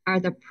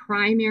are the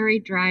primary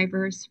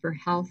drivers for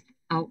health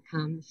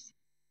outcomes.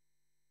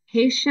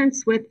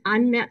 Patients with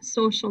unmet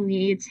social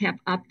needs have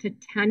up to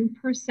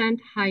 10%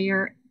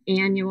 higher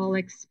annual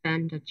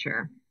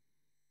expenditure.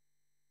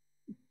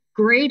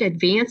 Great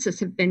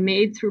advances have been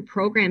made through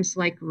programs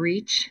like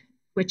REACH,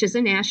 which is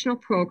a national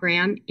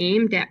program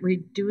aimed at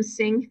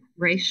reducing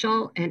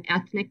racial and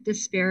ethnic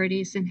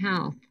disparities in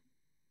health.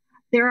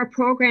 There are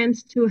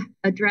programs to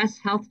address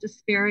health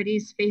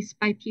disparities faced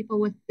by people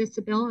with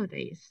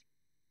disabilities.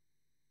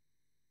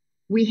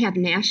 We have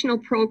national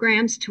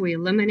programs to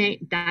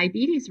eliminate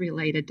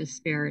diabetes-related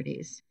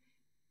disparities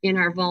in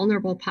our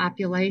vulnerable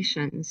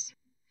populations.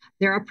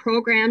 There are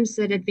programs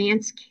that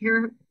advance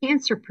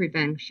cancer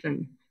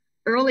prevention,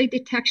 early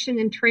detection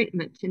and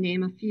treatment, to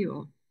name a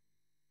few.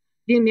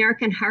 The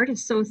American Heart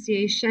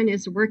Association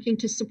is working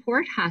to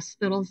support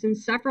hospitals in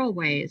several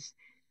ways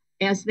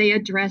as they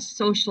address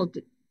social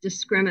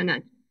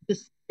discriminant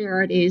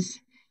disparities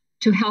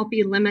to help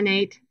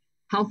eliminate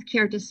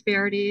healthcare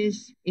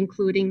disparities,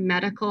 including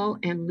medical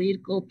and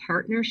legal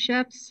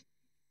partnerships,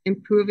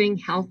 improving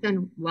health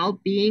and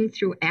well-being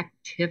through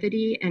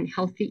activity and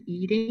healthy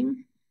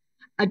eating,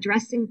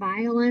 addressing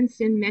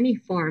violence in many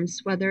forms,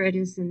 whether it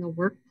is in the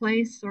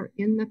workplace or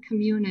in the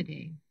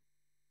community.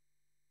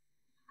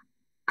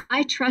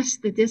 I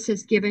trust that this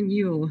has given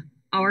you,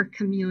 our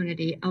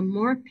community, a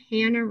more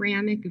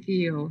panoramic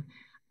view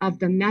of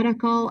the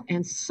medical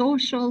and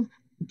social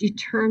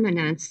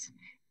determinants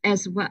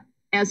as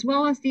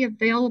well as the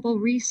available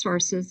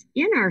resources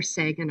in our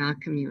Saginaw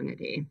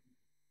community.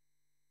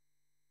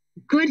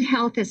 Good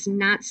health is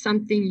not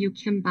something you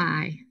can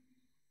buy,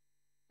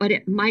 but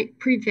it might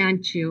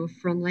prevent you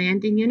from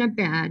landing in a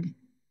bed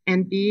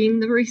and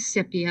being the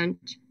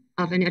recipient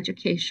of an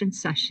education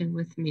session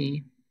with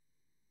me.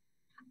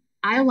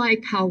 I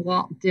like how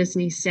Walt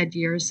Disney said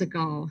years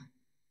ago,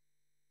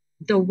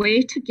 the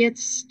way to get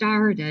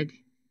started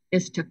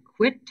is to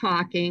quit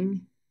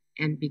talking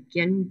and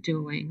begin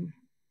doing.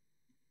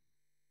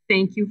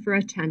 Thank you for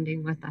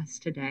attending with us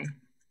today.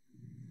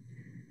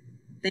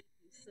 Thank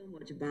you so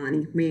much,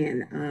 Bonnie.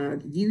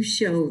 Man, you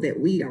show that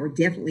we are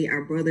definitely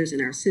our brothers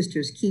and our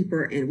sisters'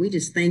 keeper, and we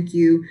just thank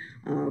you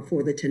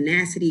for the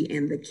tenacity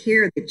and the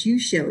care that you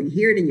show. You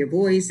hear it in your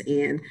voice,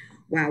 and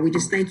wow, we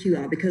just thank you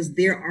because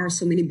there are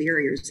so many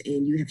barriers,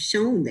 and you have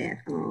shown that.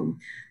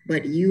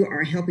 But you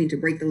are helping to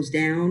break those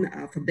down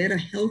for better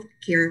health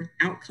care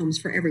outcomes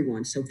for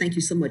everyone. So thank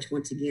you so much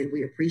once again.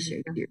 We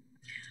appreciate you.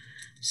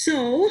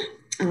 So,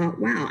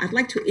 wow, I'd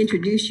like to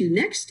introduce you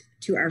next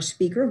to our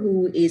speaker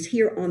who is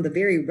here on the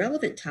very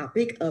relevant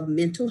topic of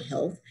mental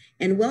health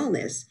and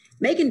wellness.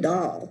 Megan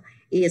Dahl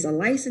is a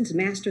licensed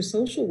master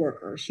social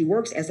worker. She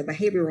works as a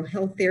behavioral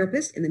health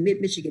therapist in the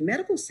Mid-Michigan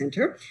Medical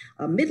Center,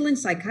 Midland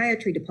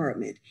Psychiatry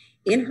Department.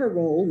 In her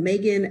role,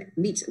 Megan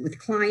meets with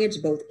clients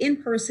both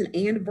in person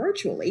and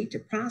virtually to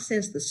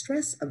process the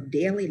stress of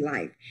daily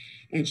life.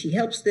 And she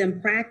helps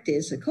them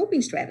practice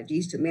coping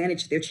strategies to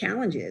manage their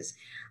challenges.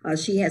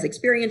 She has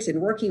experience in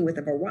working with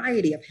a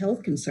variety of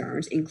health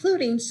concerns,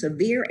 including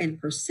severe and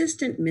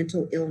persistent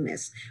mental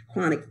illness,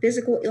 chronic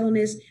physical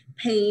illness,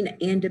 pain,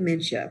 and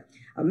dementia.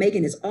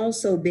 Megan has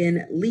also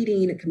been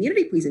leading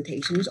community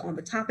presentations on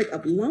the topic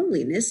of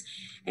loneliness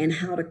and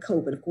how to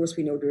cope. And of course,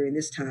 we know during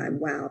this time,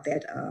 wow,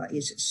 that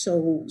is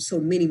so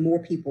many more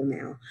people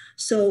now.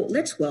 So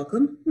let's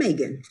welcome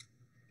Megan.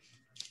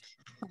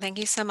 Well, thank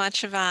you so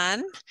much,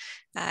 Yvonne.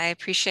 I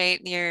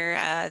appreciate your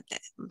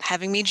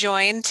having me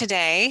join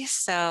today.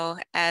 So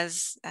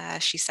as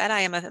she said,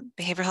 I am a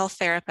behavioral health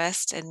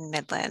therapist in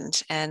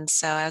Midland. And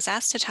so I was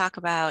asked to talk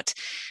about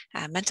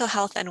mental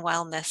health and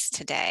wellness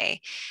today.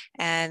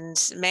 And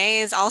May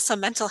is also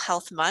Mental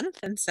Health Month,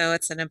 and so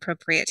it's an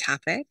appropriate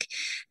topic.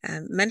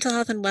 Mental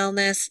health and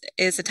wellness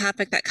is a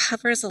topic that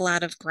covers a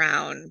lot of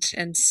ground.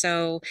 And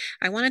so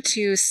I wanted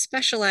to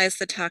specialize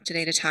the talk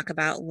today to talk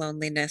about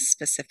loneliness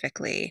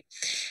specifically.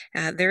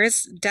 There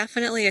is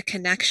definitely a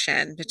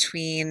connection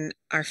between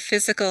our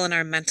physical and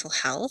our mental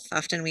health.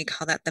 Often we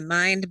call that the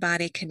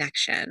mind-body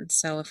connection.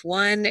 So if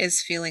one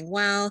is feeling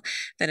well,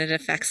 then it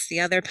affects the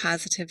other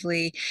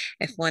positively.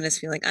 If one is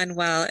feeling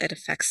unwell, it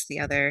affects the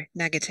other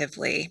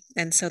negatively.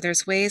 And so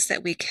there's ways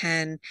that we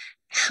can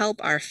help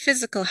our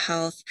physical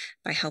health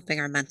by helping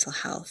our mental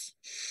health.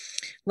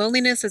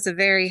 Loneliness is a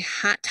very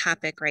hot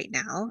topic right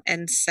now.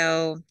 And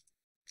so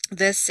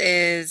this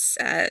is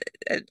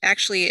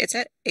actually, it's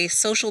a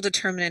social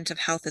determinant of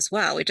health as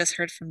well. We just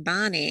heard from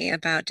Bonnie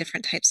about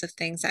different types of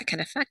things that can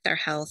affect our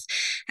health,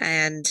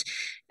 and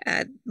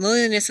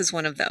loneliness is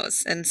one of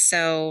those. And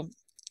so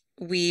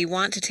we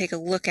want to take a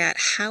look at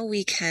how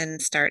we can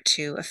start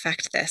to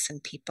affect this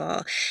in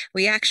people.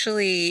 We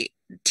actually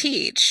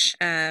teach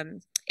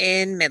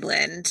in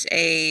Midland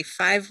a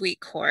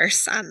 5-week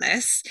course on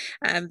this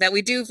that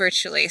we do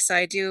virtually. So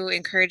I do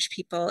encourage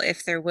people,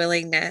 if they're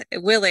willing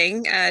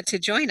to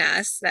join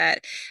us,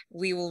 that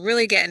we will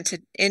really get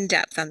into in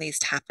depth on these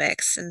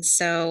topics. And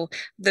so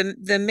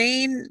the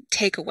main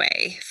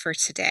takeaway for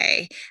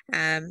today,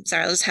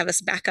 sorry, I'll just have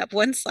us back up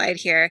one slide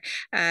here,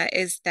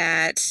 is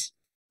that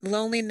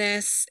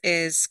loneliness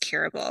is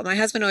curable. My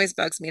husband always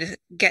bugs me to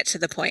get to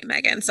the point,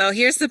 Megan. So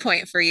here's the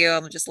point for you.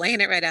 I'm just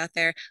laying it right out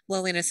there.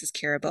 Loneliness is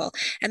curable.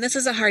 And this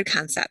is a hard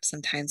concept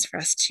sometimes for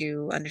us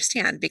to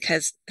understand,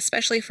 because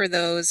especially for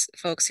those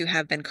folks who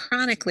have been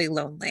chronically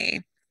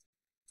lonely,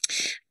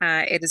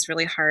 it is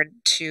really hard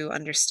to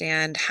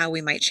understand how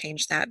we might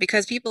change that,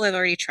 because people have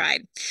already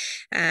tried.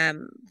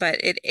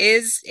 But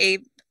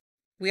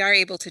we are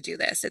able to do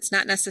this. It's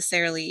not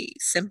necessarily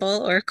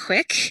simple or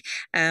quick,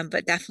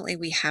 but definitely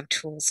we have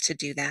tools to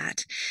do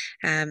that.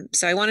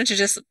 So I wanted to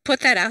just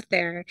put that out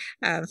there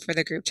for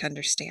the group to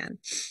understand.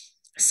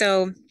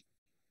 So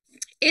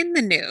in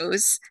the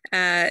news,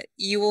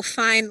 you will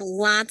find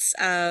lots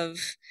of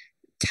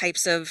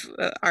types of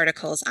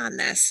articles on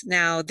this.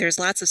 Now, there's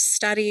lots of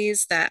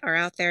studies that are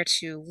out there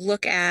to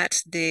look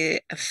at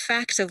the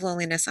effect of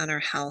loneliness on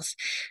our health.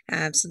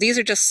 So these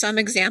are just some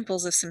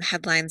examples of some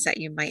headlines that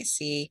you might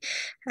see,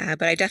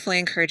 but I definitely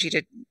encourage you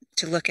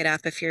to look it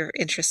up if you're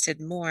interested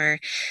more.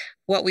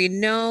 What we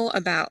know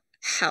about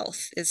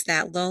health is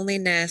that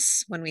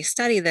loneliness, when we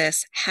study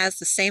this, has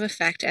the same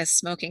effect as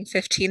smoking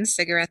 15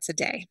 cigarettes a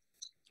day.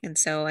 And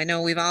so I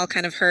know we've all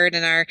kind of heard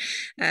in our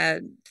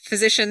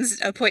physician's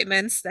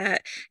appointments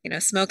that,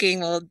 smoking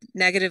will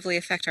negatively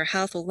affect our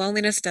health. Well,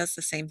 loneliness does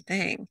the same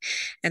thing.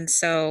 And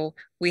so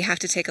we have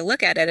to take a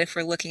look at it if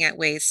we're looking at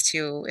ways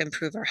to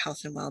improve our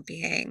health and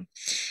well-being.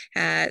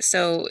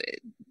 So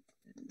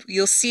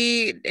you'll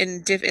see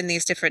in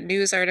these different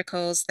news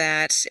articles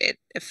that it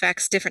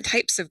affects different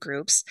types of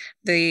groups.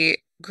 The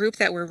group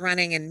that we're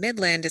running in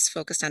Midland is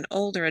focused on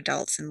older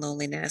adults and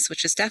loneliness,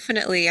 which is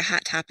definitely a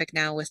hot topic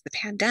now with the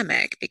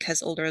pandemic,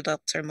 because older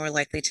adults are more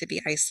likely to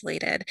be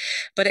isolated.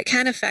 But it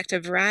can affect a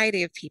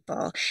variety of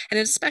people, and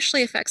it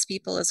especially affects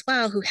people as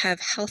well who have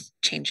health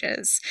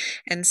changes.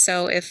 And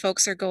so if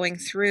folks are going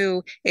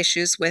through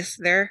issues with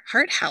their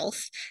heart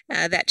health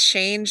that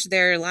change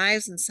their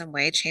lives in some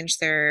way, change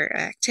their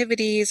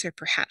activities, or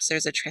perhaps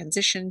there's a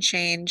transition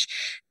change,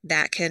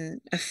 that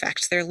can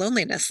affect their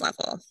loneliness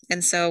level.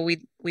 And so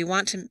we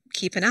want to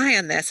keep an eye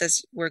on this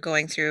as we're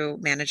going through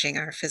managing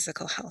our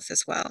physical health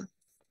as well.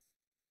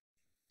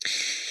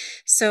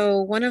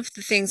 So one of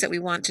the things that we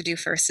want to do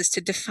first is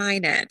to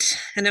define it.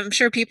 And I'm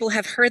sure people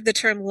have heard the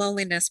term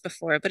loneliness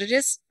before, but it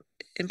is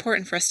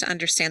important for us to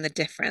understand the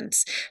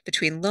difference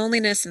between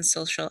loneliness and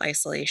social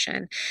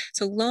isolation.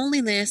 So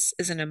loneliness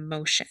is an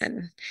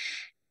emotion.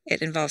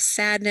 It involves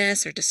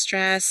sadness or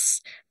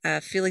distress,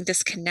 feeling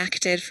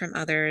disconnected from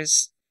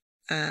others,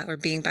 or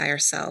being by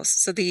ourselves.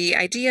 So the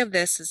idea of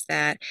this is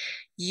that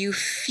you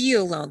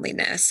feel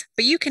loneliness,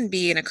 but you can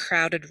be in a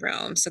crowded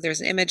room. So there's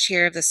an image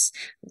here of this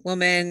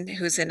woman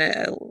who's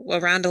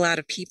around a lot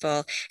of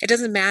people. It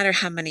doesn't matter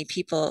how many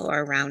people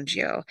are around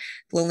you.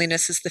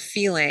 Loneliness is the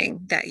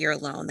feeling that you're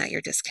alone, that you're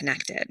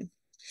disconnected.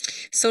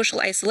 Social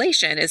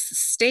isolation is the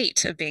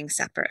state of being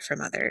separate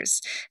from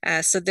others.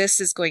 So this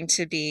is going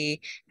to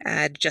be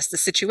just the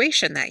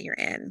situation that you're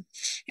in.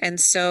 And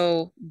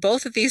so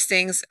both of these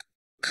things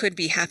could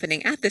be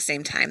happening at the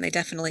same time. They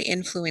definitely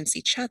influence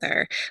each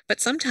other, but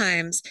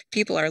sometimes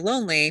people are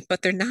lonely,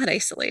 but they're not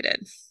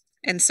isolated.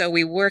 And so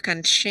we work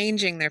on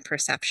changing their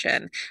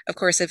perception. Of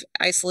course, if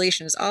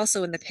isolation is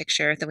also in the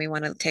picture, then we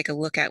want to take a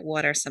look at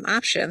what are some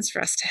options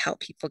for us to help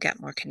people get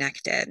more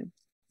connected.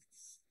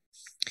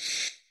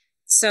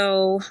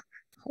 So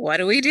what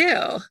do we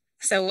do?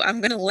 So I'm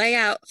going to lay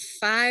out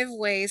 5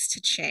 ways to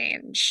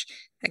change.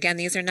 Again,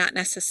 these are not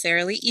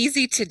necessarily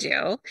easy to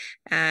do,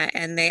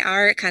 and they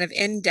are kind of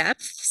in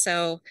depth.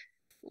 So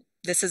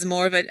this is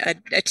more of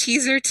a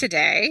teaser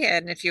today.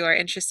 And if you are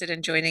interested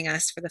in joining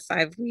us for the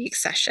 5-week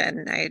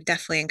session, I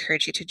definitely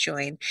encourage you to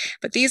join.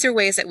 But these are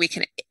ways that we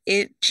can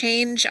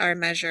change our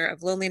measure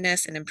of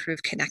loneliness and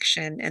improve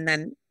connection. And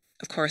then,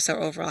 of course, our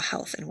overall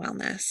health and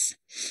wellness.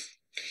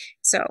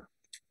 So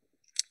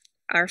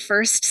our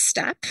first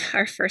step,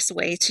 our first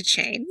way to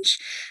change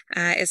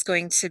is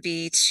going to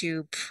be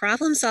to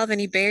problem solve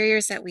any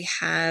barriers that we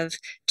have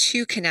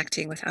to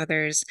connecting with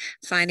others,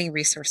 finding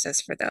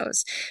resources for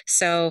those.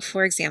 So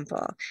for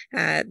example,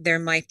 there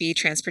might be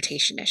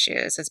transportation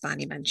issues, as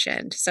Bonnie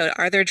mentioned. So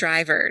are there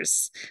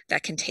drivers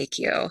that can take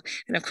you?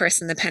 And of course,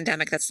 in the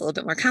pandemic, that's a little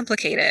bit more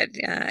complicated,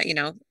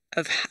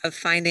 of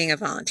finding a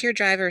volunteer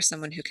driver,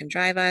 someone who can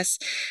drive us.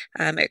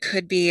 It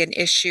could be an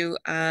issue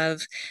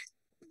of,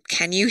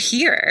 can you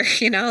hear?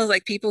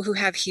 Like people who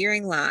have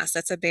hearing loss,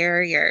 that's a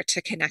barrier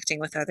to connecting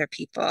with other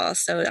people.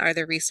 So are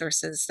there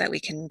resources that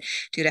we can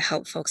do to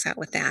help folks out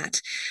with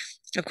that?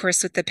 Of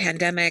course, with the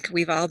pandemic,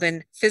 we've all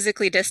been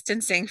physically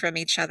distancing from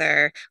each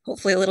other,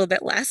 hopefully a little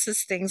bit less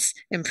as things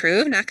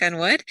improve, knock on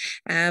wood,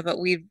 but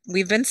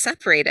we've been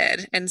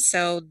separated. And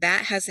so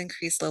that has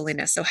increased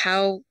loneliness. So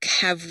how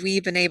have we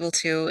been able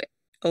to,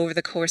 over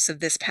the course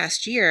of this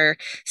past year,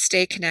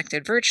 stay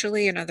connected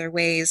virtually in other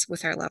ways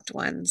with our loved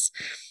ones?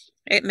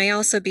 It may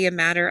also be a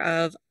matter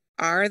of,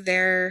 are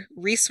there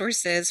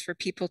resources for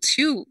people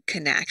to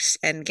connect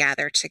and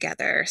gather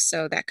together?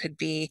 So that could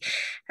be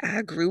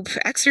group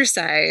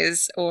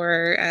exercise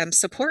or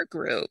support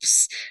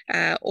groups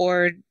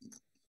or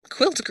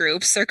quilt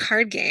groups or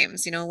card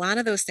games. A lot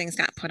of those things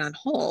got put on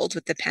hold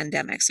with the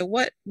pandemic. So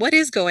what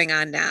is going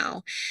on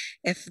now?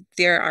 If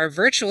there are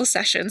virtual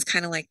sessions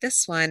kind of like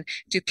this one,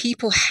 do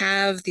people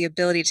have the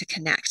ability to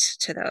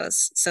connect to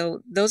those?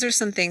 So those are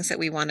some things that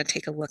we want to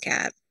take a look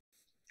at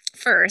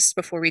first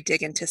before we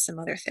dig into some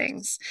other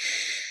things.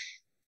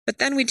 But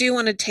then we do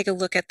want to take a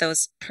look at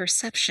those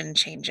perception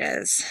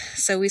changes.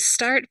 So we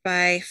start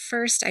by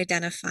first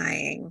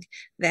identifying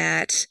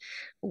that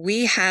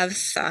we have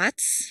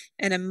thoughts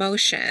and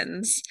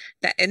emotions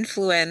that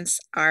influence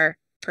our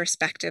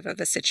perspective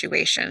of a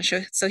situation.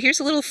 So here's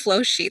a little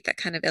flow sheet that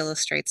kind of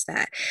illustrates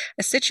that.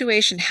 A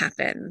situation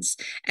happens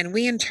and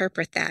we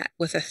interpret that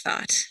with a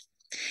thought.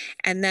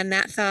 And then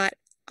that thought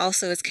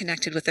also is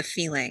connected with a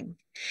feeling.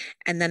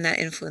 And then that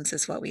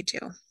influences what we do.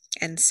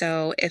 And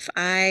so if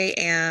I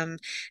am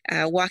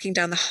walking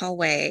down the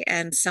hallway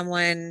and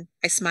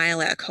I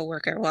smile at a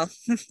coworker, well,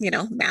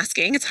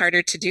 masking, it's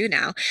harder to do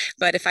now.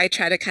 But if I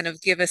try to kind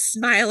of give a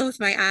smile with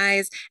my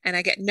eyes and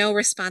I get no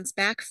response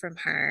back from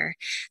her,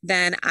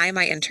 then I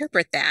might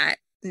interpret that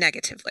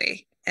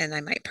negatively. And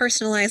I might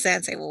personalize that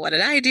and say, well, what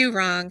did I do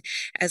wrong?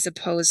 As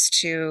opposed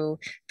to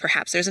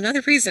perhaps there's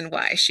another reason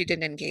why she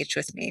didn't engage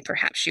with me.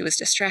 Perhaps she was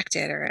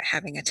distracted or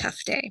having a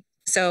tough day.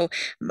 So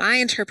my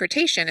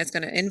interpretation is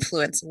going to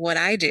influence what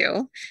I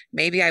do.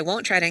 Maybe I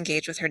won't try to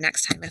engage with her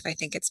next time if I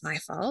think it's my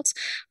fault,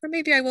 or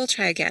maybe I will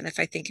try again if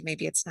I think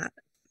maybe it's not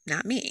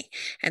me.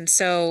 And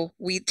so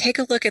we take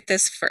a look at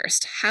this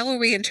first. How are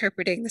we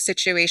interpreting the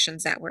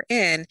situations that we're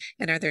in?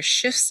 And are there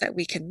shifts that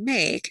we can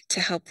make to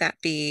help that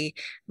be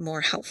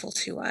more helpful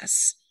to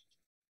us?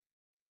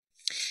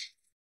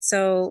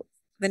 So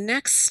the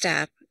next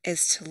step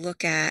is to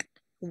look at,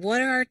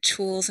 what are our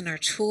tools in our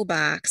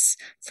toolbox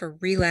for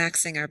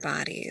relaxing our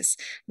bodies?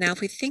 Now,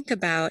 if we think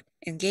about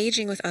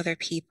engaging with other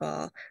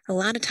people, a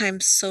lot of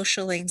times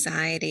social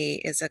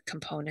anxiety is a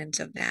component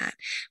of that.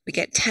 We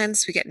get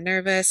tense, we get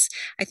nervous.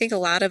 I think a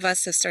lot of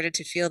us have started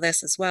to feel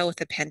this as well with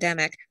the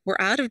pandemic. We're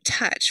out of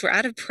touch, we're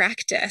out of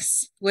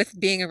practice with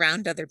being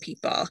around other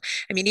people.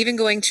 I mean, even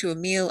going to a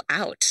meal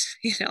out,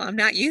 I'm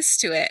not used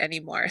to it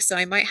anymore. So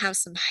I might have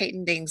some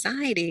heightened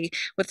anxiety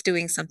with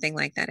doing something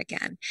like that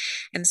again.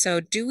 And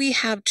so do we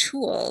have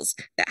tools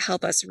that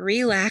help us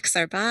relax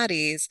our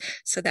bodies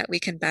so that we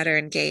can better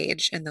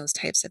engage in those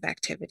types of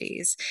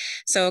activities?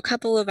 So a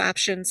couple of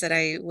options that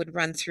I would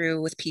run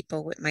through with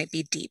people might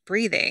be deep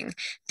breathing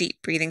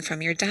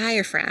from your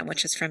diaphragm,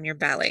 which is from your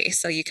belly.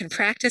 So you can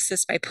practice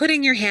this by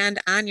putting your hand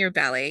on your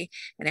belly,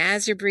 and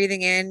as you're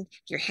breathing in,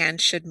 your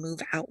hand should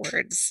move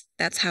outwards.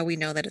 That's how we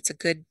know that it's a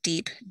good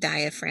deep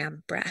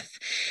diaphragm breath.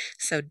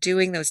 So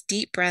doing those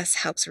deep breaths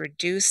helps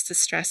reduce the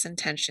stress and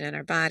tension in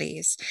our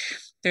bodies.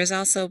 There's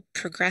also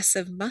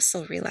progressive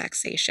muscle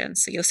relaxation.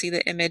 So you'll see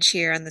the image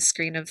here on the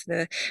screen of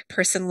the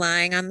person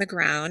lying on the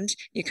ground.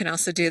 You can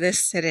also do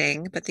this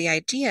sitting, but the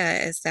idea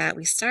is that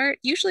we start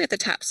usually at the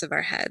tops of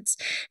our heads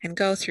and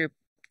go through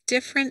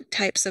different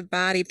types of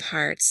body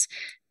parts,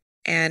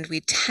 and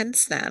we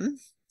tense them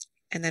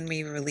and then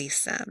we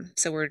release them.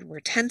 So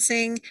we're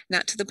tensing,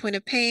 not to the point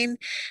of pain,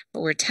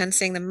 but we're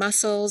tensing the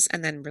muscles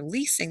and then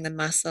releasing the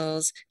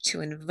muscles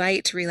to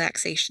invite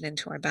relaxation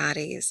into our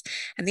bodies.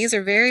 And these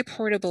are very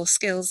portable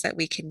skills that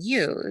we can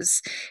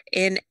use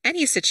in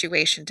any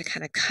situation to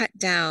kind of cut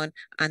down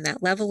on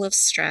that level of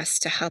stress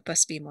to help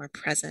us be more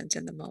present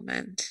in the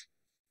moment.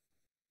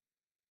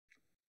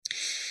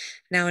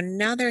 Now,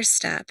 another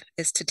step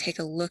is to take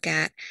a look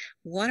at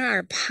what are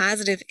our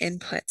positive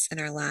inputs in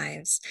our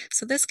lives.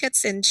 So this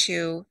gets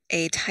into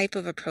a type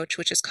of approach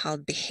which is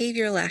called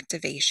behavioral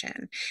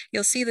activation.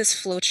 You'll see this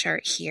flow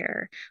chart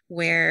here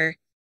where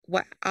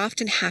what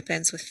often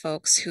happens with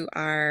folks who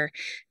are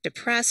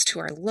depressed, who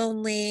are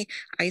lonely,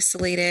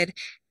 isolated,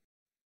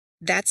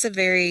 that's a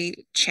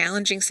very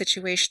challenging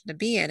situation to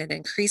be in. It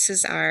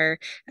increases our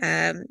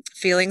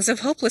feelings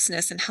of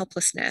hopelessness and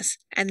helplessness.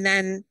 And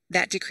then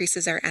that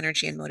decreases our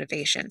energy and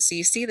motivation. So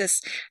you see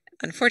this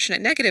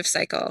unfortunate negative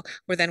cycle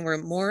where then we're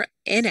more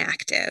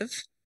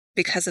inactive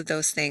because of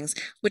those things,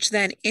 which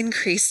then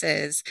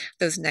increases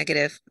those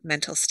negative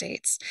mental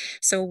states.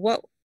 So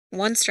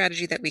one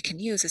strategy that we can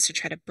use is to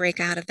try to break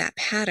out of that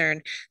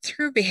pattern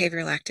through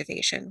behavioral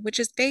activation, which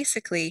is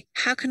basically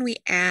how can we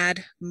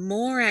add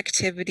more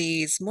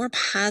activities, more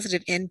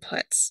positive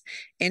inputs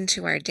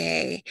into our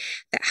day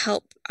that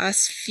help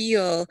us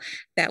feel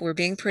that we're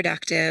being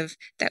productive,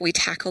 that we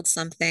tackled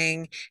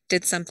something,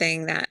 did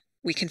something that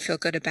we can feel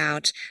good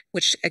about,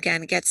 which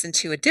again gets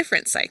into a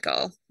different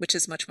cycle, which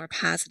is much more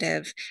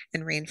positive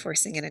and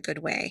reinforcing in a good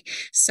way.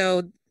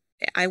 So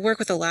I work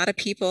with a lot of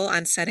people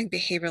on setting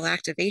behavioral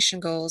activation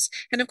goals.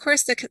 And of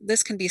course,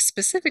 this can be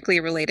specifically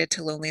related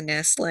to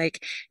loneliness,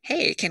 like,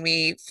 hey, can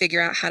we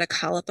figure out how to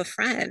call up a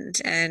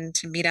friend and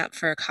to meet up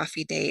for a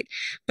coffee date?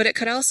 But it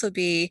could also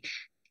be,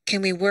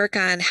 can we work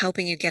on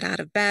helping you get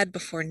out of bed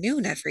before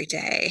noon every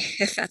day,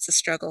 if that's a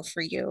struggle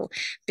for you?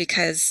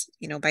 Because,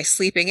 by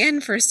sleeping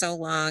in for so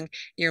long,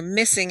 you're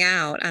missing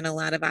out on a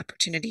lot of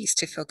opportunities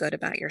to feel good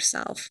about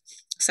yourself.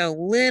 So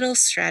little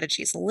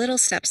strategies, little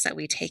steps that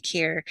we take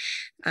here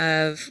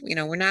of,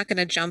 we're not going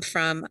to jump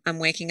from I'm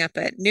waking up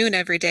at noon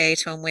every day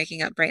to I'm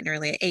waking up bright and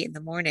early at 8 in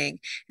the morning.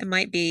 It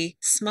might be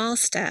small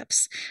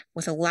steps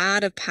with a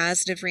lot of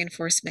positive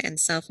reinforcement and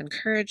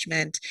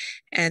self-encouragement.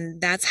 And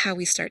that's how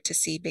we start to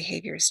see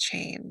behaviors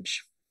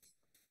change.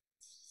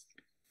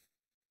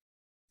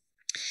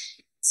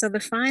 So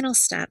the final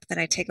step that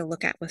I take a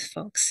look at with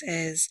folks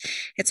is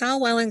it's all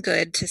well and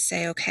good to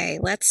say, okay,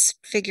 let's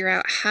figure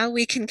out how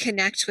we can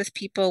connect with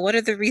people. What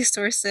are the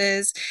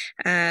resources?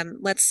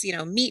 Let's,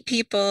 meet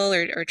people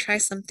or try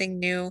something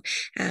new.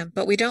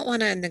 But we don't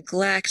want to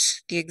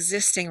neglect the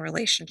existing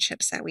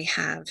relationships that we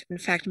have. In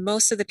fact,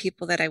 most of the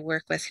people that I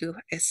work with who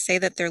say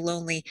that they're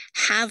lonely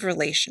have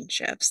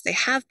relationships. They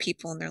have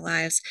people in their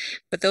lives,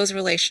 but those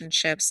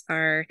relationships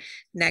are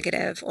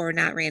negative or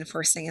not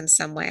reinforcing in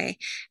some way.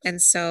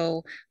 And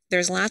so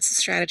there's lots of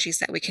strategies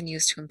that we can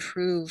use to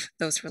improve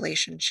those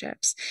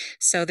relationships.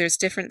 So there's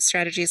different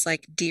strategies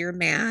like Dear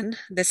Man.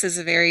 This is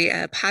a very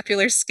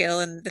popular skill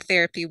in the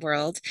therapy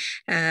world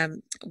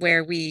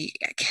where we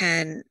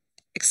can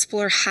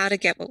explore how to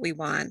get what we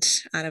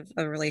want out of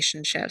a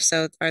relationship.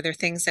 So are there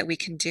things that we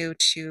can do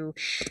to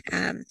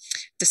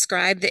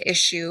describe the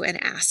issue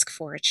and ask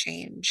for a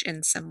change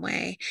in some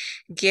way?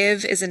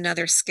 Give is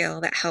another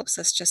skill that helps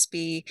us just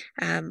be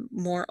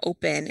more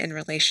open in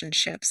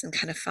relationships and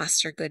kind of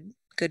foster good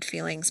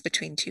feelings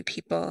between two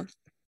people.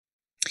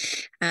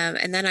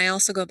 And then I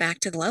also go back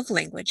to the love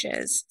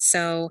languages.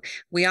 So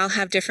we all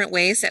have different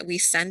ways that we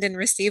send and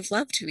receive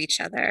love to each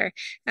other.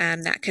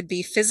 That could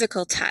be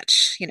physical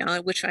touch,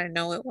 which I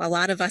know a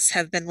lot of us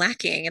have been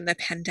lacking in the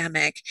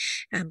pandemic,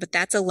 but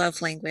that's a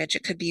love language.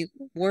 It could be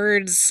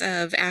words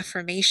of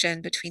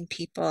affirmation between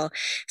people.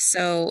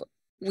 So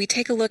we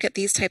take a look at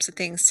these types of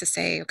things to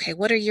say, okay,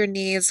 what are your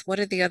needs? What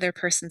are the other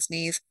person's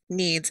needs?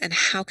 And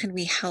how can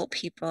we help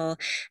people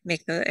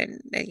make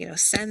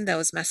send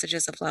those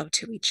messages of love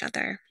to each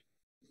other?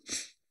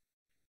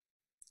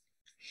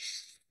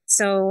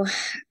 So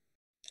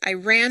I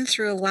ran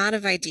through a lot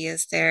of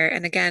ideas there.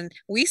 And again,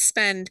 we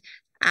spend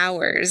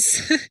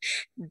hours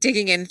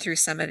digging in through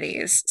some of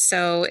these.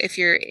 So if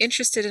you're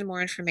interested in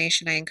more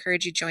information, I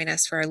encourage you join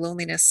us for our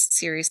loneliness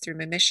series through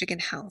Mid-Michigan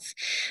Health.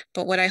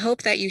 But what I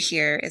hope that you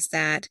hear is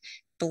that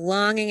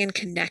belonging and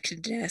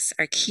connectedness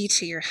are key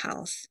to your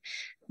health.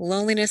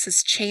 Loneliness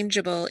is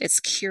changeable, it's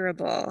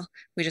curable.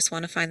 We just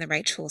want to find the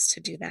right tools to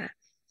do that.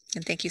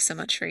 And thank you so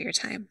much for your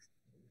time.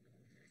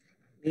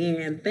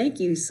 Man, thank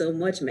you so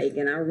much,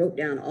 Megan. I wrote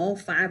down all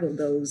 5 of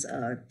those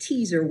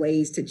teaser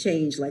ways to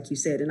change, like you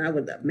said, and I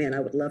would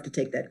love to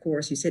take that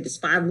course. You said it's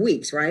 5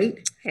 weeks, right?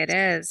 It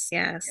is,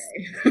 yes.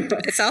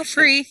 It's all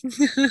free.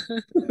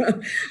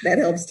 That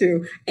helps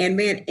too. And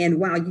man, and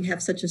wow, you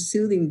have such a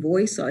soothing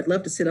voice. So I'd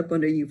love to sit up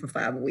under you for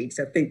 5 weeks.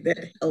 I think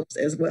that helps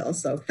as well.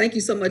 So thank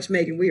you so much,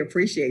 Megan. We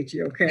appreciate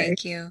you. Okay.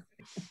 Thank you.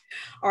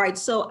 All right,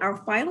 so our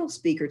final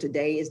speaker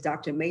today is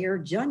Dr. Mayor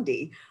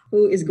Jundi,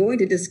 who is going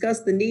to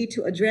discuss the need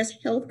to address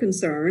health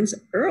concerns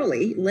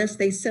early, lest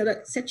they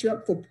set you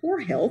up for poor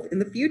health in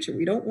the future.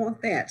 We don't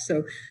want that.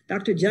 So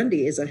Dr.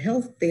 Jundi is a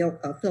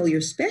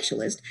failure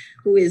specialist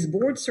who is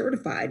board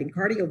certified in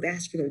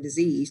cardiovascular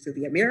disease through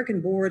the American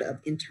Board of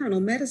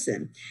Internal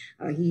Medicine.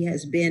 He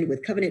has been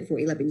with Covenant for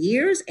 11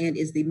 years and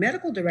is the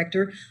medical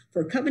director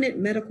for Covenant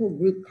Medical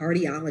Group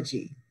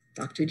Cardiology.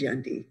 Dr.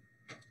 Jundi.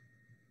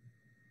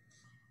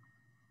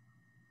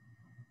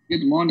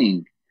 Good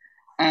morning.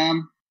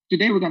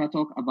 Today we're going to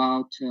talk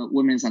about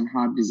women's and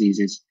heart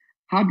diseases.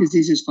 Heart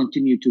diseases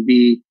continue to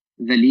be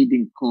the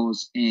leading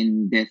cause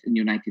in death in the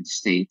United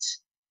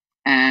States,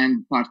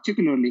 and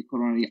particularly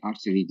coronary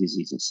artery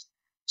diseases.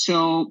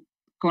 So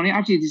coronary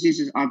artery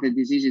diseases are the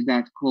diseases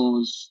that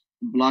cause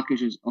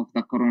blockages of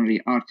the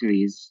coronary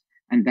arteries,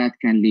 and that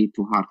can lead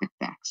to heart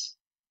attacks.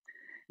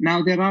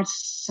 Now, there are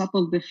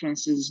subtle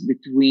differences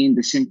between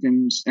the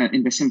symptoms,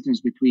 in the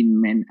symptoms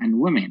between men and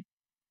women.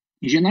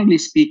 Generally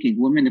speaking,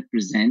 women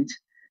present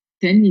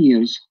 10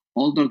 years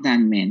older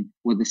than men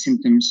with the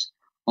symptoms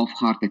of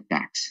heart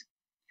attacks.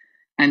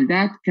 And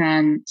that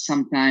can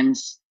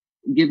sometimes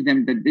give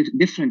them the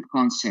different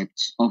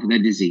concepts of the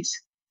disease.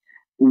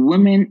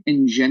 Women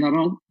in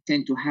general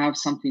tend to have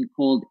something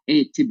called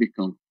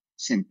atypical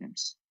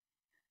symptoms.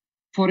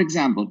 For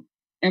example,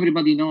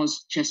 everybody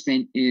knows chest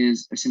pain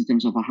is a symptom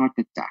of a heart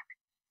attack.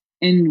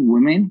 In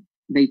women,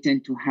 they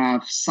tend to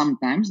have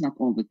sometimes, not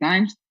all the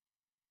times,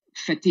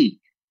 fatigue.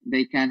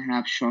 They can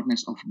have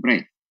shortness of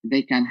breath.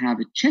 They can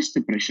have a chest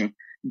pressure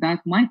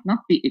that might not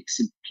be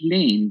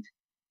explained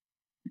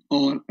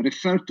or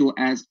referred to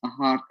as a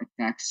heart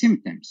attack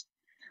symptoms.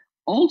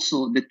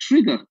 Also, the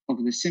trigger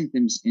of the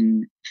symptoms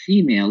in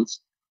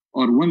females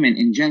or women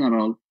in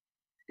general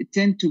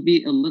tend to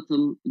be a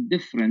little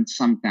different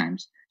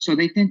sometimes. So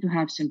they tend to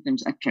have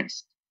symptoms at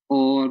rest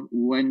or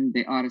when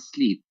they are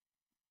asleep,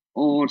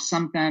 or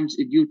sometimes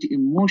due to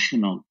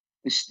emotional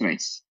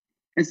stress,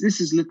 as this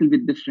is a little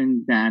bit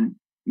different than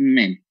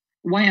men.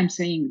 Why I'm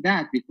saying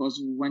that?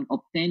 Because when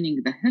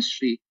obtaining the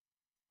history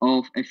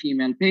of a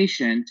female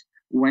patient,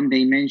 when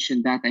they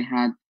mentioned that I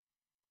had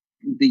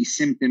these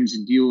symptoms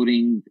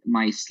during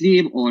my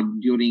sleep or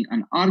during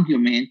an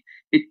argument,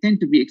 it tend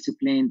to be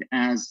explained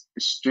as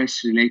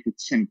stress-related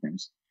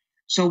symptoms.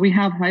 So we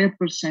have higher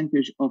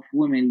percentage of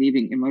women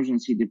leaving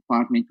emergency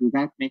department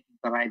without making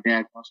the right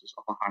diagnosis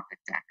of a heart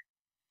attack.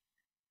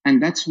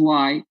 And that's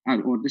why,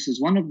 or this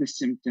is one of the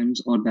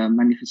symptoms or the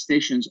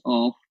manifestations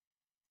of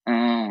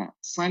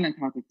silent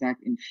heart attack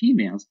in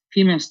females.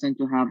 Females tend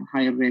to have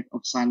higher rate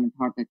of silent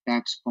heart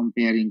attacks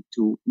comparing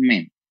to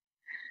men.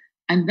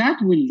 And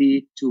that will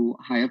lead to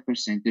higher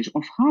percentage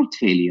of heart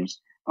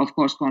failures. Of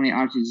course, coronary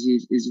artery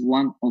disease is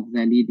one of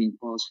the leading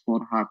cause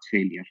for heart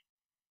failure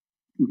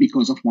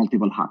because of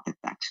multiple heart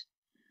attacks.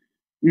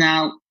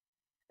 Now,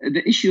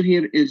 the issue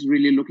here is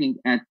really looking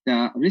at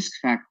the risk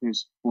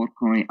factors for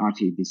coronary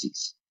artery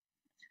disease.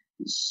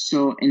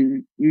 So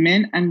in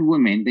men and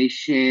women, they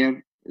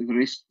share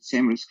the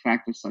same risk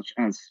factors such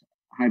as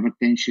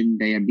hypertension,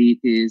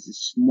 diabetes,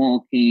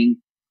 smoking,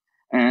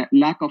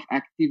 lack of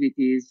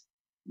activities.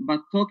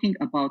 But talking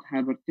about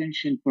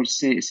hypertension per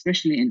se,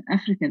 especially in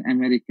African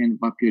American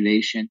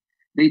population,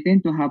 they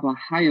tend to have a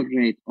higher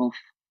rate of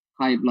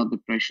high blood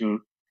pressure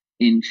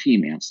in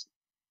females.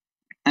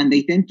 And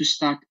they tend to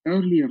start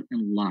earlier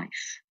in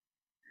life.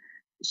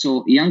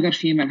 So younger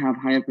females have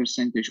higher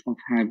percentage of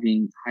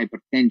having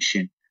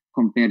hypertension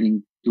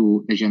comparing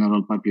to the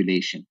general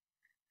population.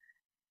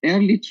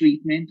 Early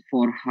treatment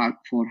for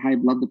high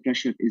blood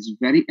pressure is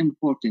very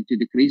important to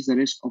decrease the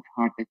risk of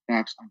heart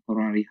attacks and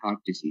coronary heart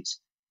disease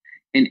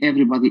in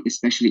everybody,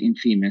 especially in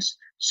females.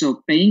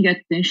 So paying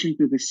attention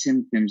to the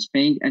symptoms,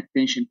 paying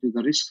attention to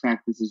the risk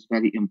factors is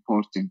very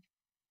important.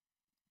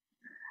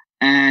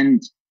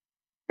 And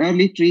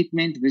early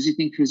treatment,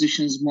 visiting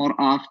physicians more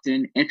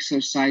often,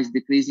 exercise,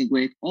 decreasing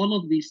weight, all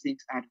of these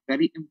things are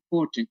very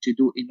important to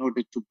do in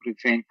order to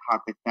prevent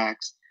heart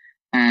attacks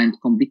and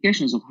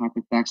complications of heart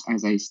attacks,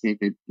 as I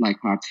stated, like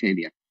heart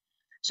failure.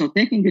 So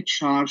taking a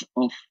charge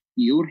of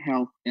your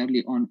health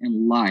early on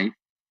in life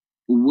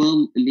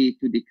will lead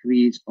to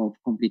decrease of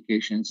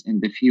complications in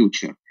the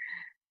future.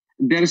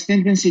 There is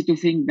tendency to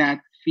think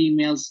that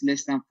females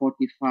less than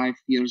 45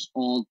 years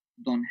old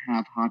don't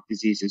have heart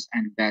diseases,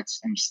 and that's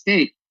a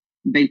mistake.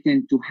 They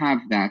tend to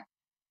have that.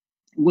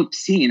 I've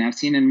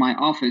seen in my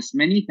office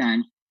many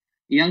times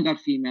younger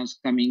females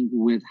coming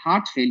with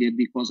heart failure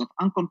because of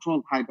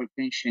uncontrolled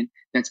hypertension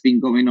that's been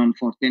going on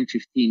for 10,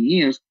 15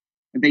 years.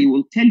 They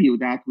will tell you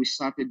that we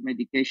started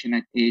medication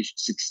at age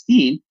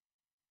 16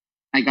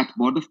 I got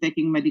bored of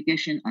taking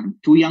medication. I'm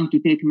too young to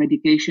take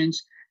medications.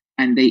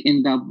 And they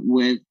end up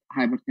with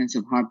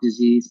hypertensive heart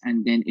disease,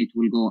 and then it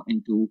will go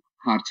into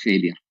heart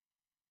failure.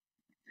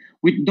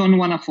 We don't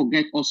want to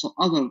forget also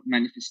other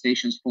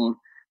manifestations for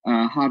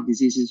heart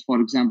diseases. For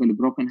example,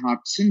 broken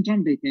heart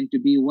syndrome, they tend to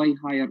be way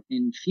higher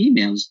in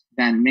females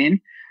than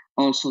men.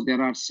 Also,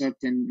 there are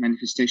certain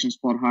manifestations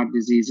for heart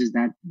diseases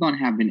that don't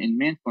happen in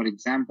men. For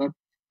example,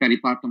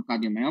 peripartum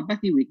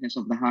cardiomyopathy, weakness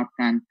of the heart,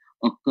 can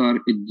occur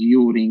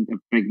during a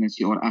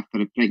pregnancy or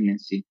after a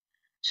pregnancy.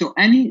 So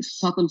any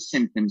subtle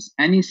symptoms,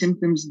 any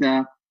symptoms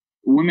that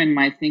women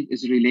might think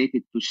is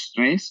related to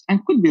stress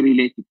and could be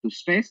related to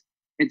stress,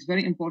 it's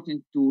very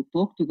important to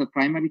talk to the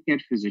primary care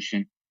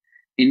physician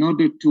in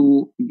order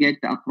to get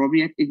the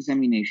appropriate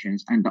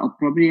examinations and the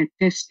appropriate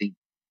testing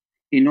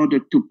in order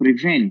to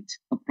prevent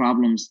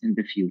problems in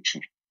the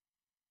future.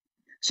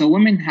 So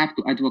women have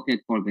to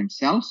advocate for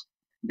themselves.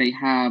 They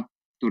have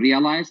to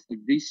realize if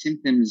these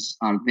symptoms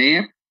are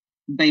there,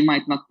 they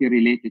might not be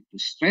related to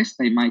stress.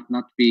 They might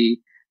not be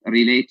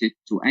related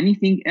to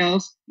anything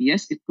else.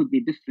 Yes, it could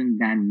be different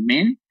than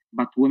men,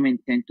 but women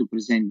tend to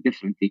present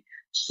differently.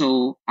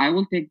 So I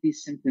will take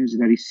these symptoms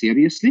very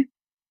seriously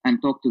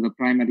and talk to the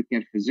primary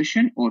care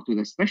physician or to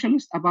the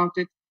specialist about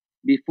it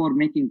before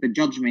making the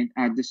judgment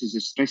this is a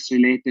stress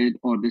related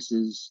or this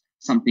is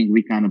something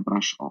we can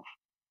brush off.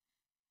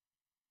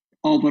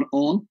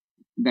 Overall,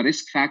 the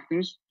risk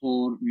factors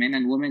for men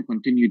and women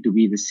continue to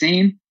be the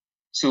same.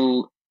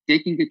 So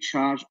taking a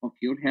charge of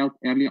your health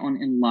early on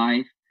in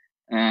life,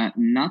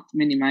 not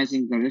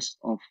minimizing the risk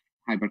of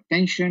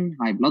hypertension,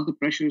 high blood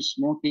pressure,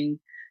 smoking,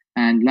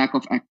 and lack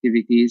of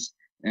activities.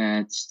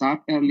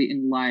 Start early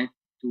in life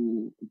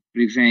to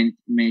prevent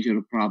major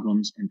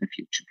problems in the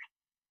future.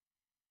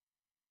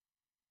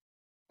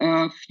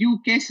 A few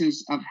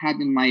cases I've had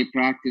in my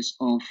practice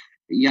of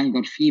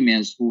younger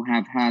females who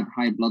have had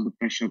high blood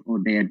pressure or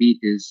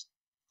diabetes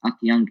at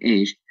young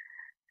age.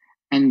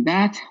 And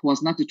that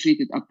was not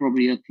treated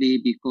appropriately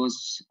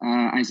because,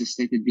 as I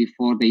stated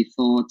before, they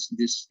thought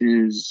this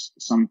is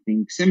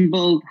something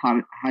simple.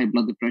 High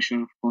blood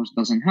pressure, of course,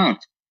 doesn't hurt.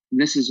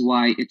 This is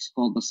why it's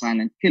called the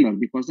silent killer,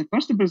 because the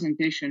first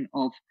presentation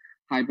of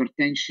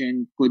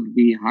hypertension could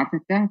be heart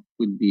attack,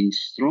 could be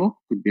stroke,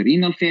 could be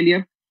renal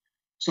failure.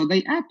 So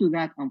they add to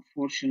that,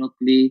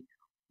 unfortunately,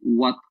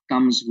 what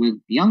comes with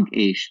young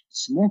age,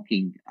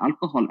 smoking,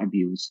 alcohol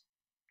abuse.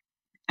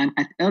 And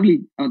at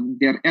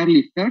their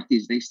early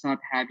 30s, they start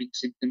having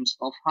symptoms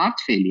of heart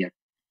failure.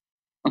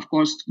 Of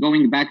course,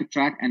 going back a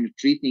track and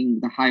treating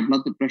the high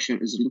blood pressure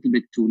is a little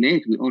bit too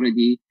late. We're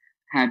already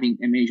having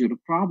a major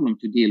problem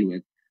to deal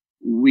with.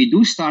 We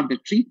do start the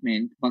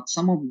treatment, but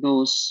some of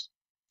those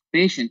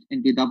patients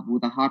ended up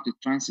with a heart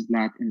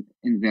transplant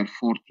in their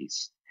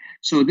 40s.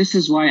 So this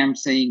is why I'm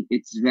saying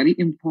it's very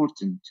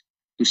important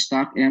to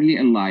start early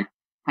in life.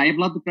 High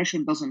blood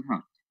pressure doesn't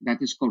hurt.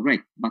 That is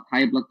correct. But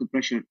high blood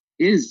pressure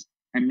is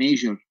a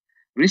major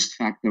risk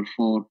factor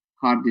for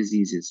heart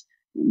diseases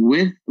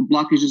with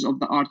blockages of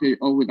the artery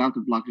or without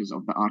blockages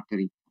of the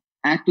artery.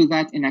 Add to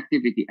that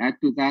inactivity, add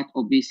to that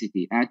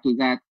obesity, add to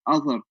that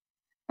other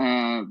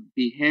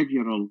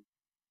behavioral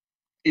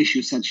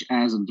issues such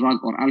as drug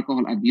or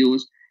alcohol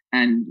abuse,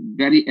 and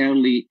very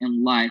early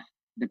in life,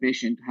 the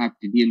patient have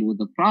to deal with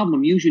the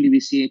problem. Usually we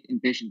see it in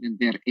patients in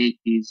their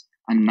 80s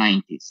and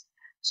 90s.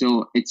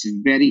 So it's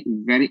very,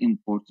 very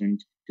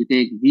important to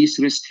take these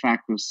risk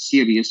factors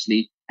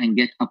seriously and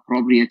get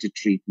appropriate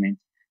treatment.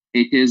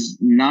 It is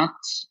not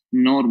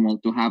normal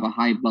to have a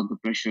high blood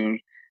pressure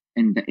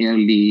in the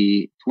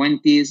early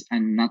 20s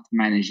and not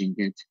managing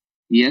it.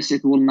 Yes,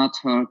 it will not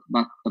hurt,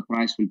 but the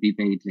price will be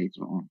paid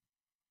later on.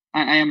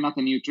 I am not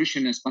a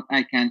nutritionist, but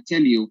I can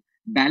tell you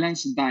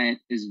balanced diet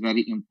is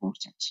very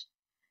important.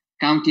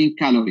 Counting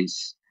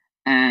calories.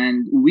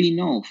 And we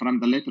know from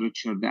the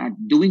literature that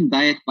doing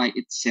diet by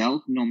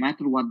itself, no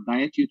matter what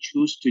diet you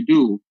choose to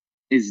do,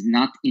 is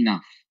not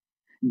enough.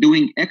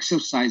 Doing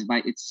exercise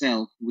by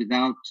itself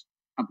without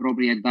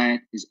appropriate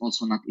diet is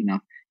also not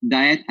enough.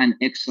 Diet and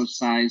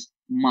exercise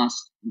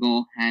must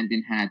go hand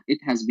in hand. It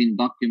has been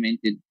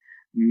documented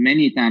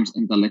many times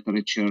in the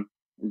literature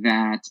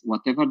that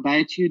whatever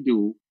diet you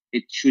do,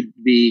 it should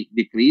be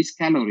decreased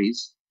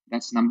calories.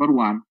 That's number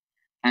one.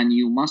 And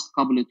you must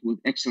couple it with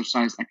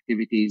exercise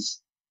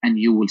activities and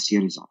you will see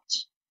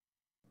results.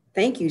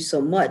 Thank you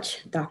so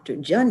much, Dr.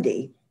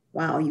 Jundi.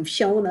 Wow, you've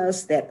shown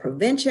us that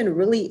prevention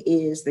really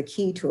is the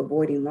key to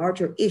avoiding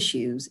larger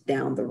issues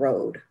down the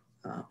road,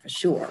 for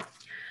sure.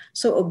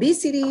 So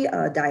obesity,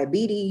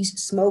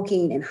 diabetes,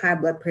 smoking, and high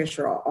blood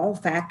pressure are all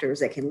factors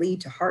that can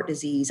lead to heart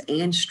disease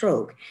and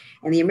stroke.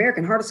 And the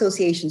American Heart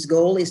Association's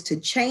goal is to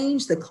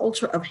change the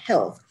culture of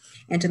health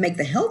and to make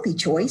the healthy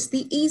choice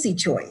the easy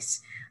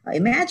choice.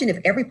 Imagine if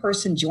every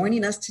person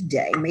joining us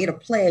today made a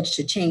pledge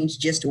to change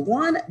just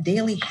one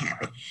daily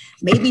habit,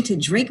 maybe to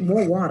drink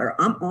more water.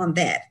 I'm on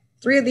that.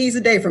 3 of these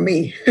a day for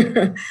me.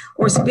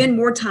 Or spend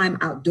more time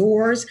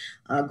outdoors,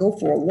 go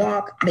for a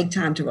walk, make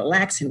time to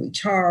relax and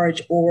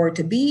recharge, or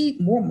to be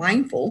more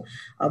mindful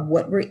of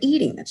what we're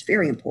eating. That's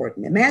very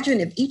important. Imagine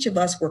if each of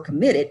us were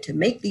committed to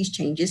make these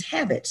changes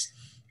habits.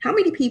 How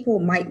many people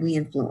might we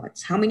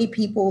influence? How many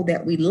people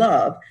that we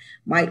love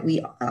might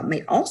we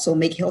may also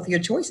make healthier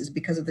choices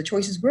because of the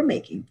choices we're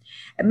making?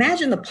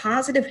 Imagine the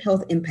positive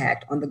health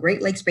impact on the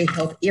Great Lakes Bay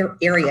Health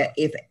area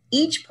if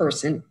each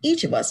person,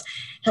 each of us,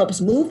 helps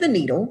move the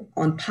needle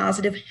on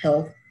positive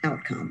health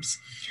outcomes.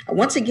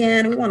 Once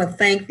again, we want to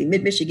thank the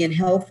Mid-Michigan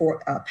Health for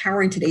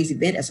powering today's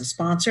event as a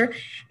sponsor,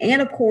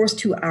 and of course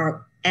to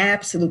our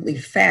absolutely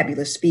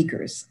fabulous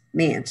speakers.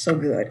 Man, so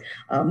good.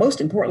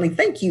 Most importantly,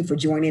 thank you for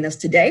joining us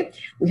today.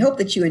 We hope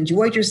that you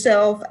enjoyed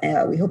yourself.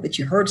 We hope that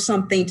you heard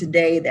something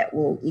today that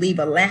will leave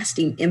a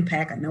lasting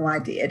impact. I know I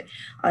did.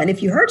 And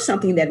if you heard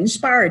something that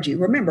inspired you,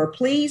 remember,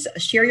 please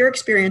share your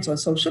experience on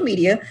social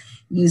media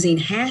using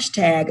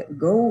hashtag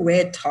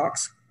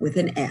GoRedTalks with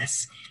an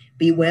S.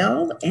 Be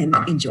well and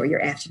enjoy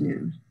your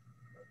afternoon.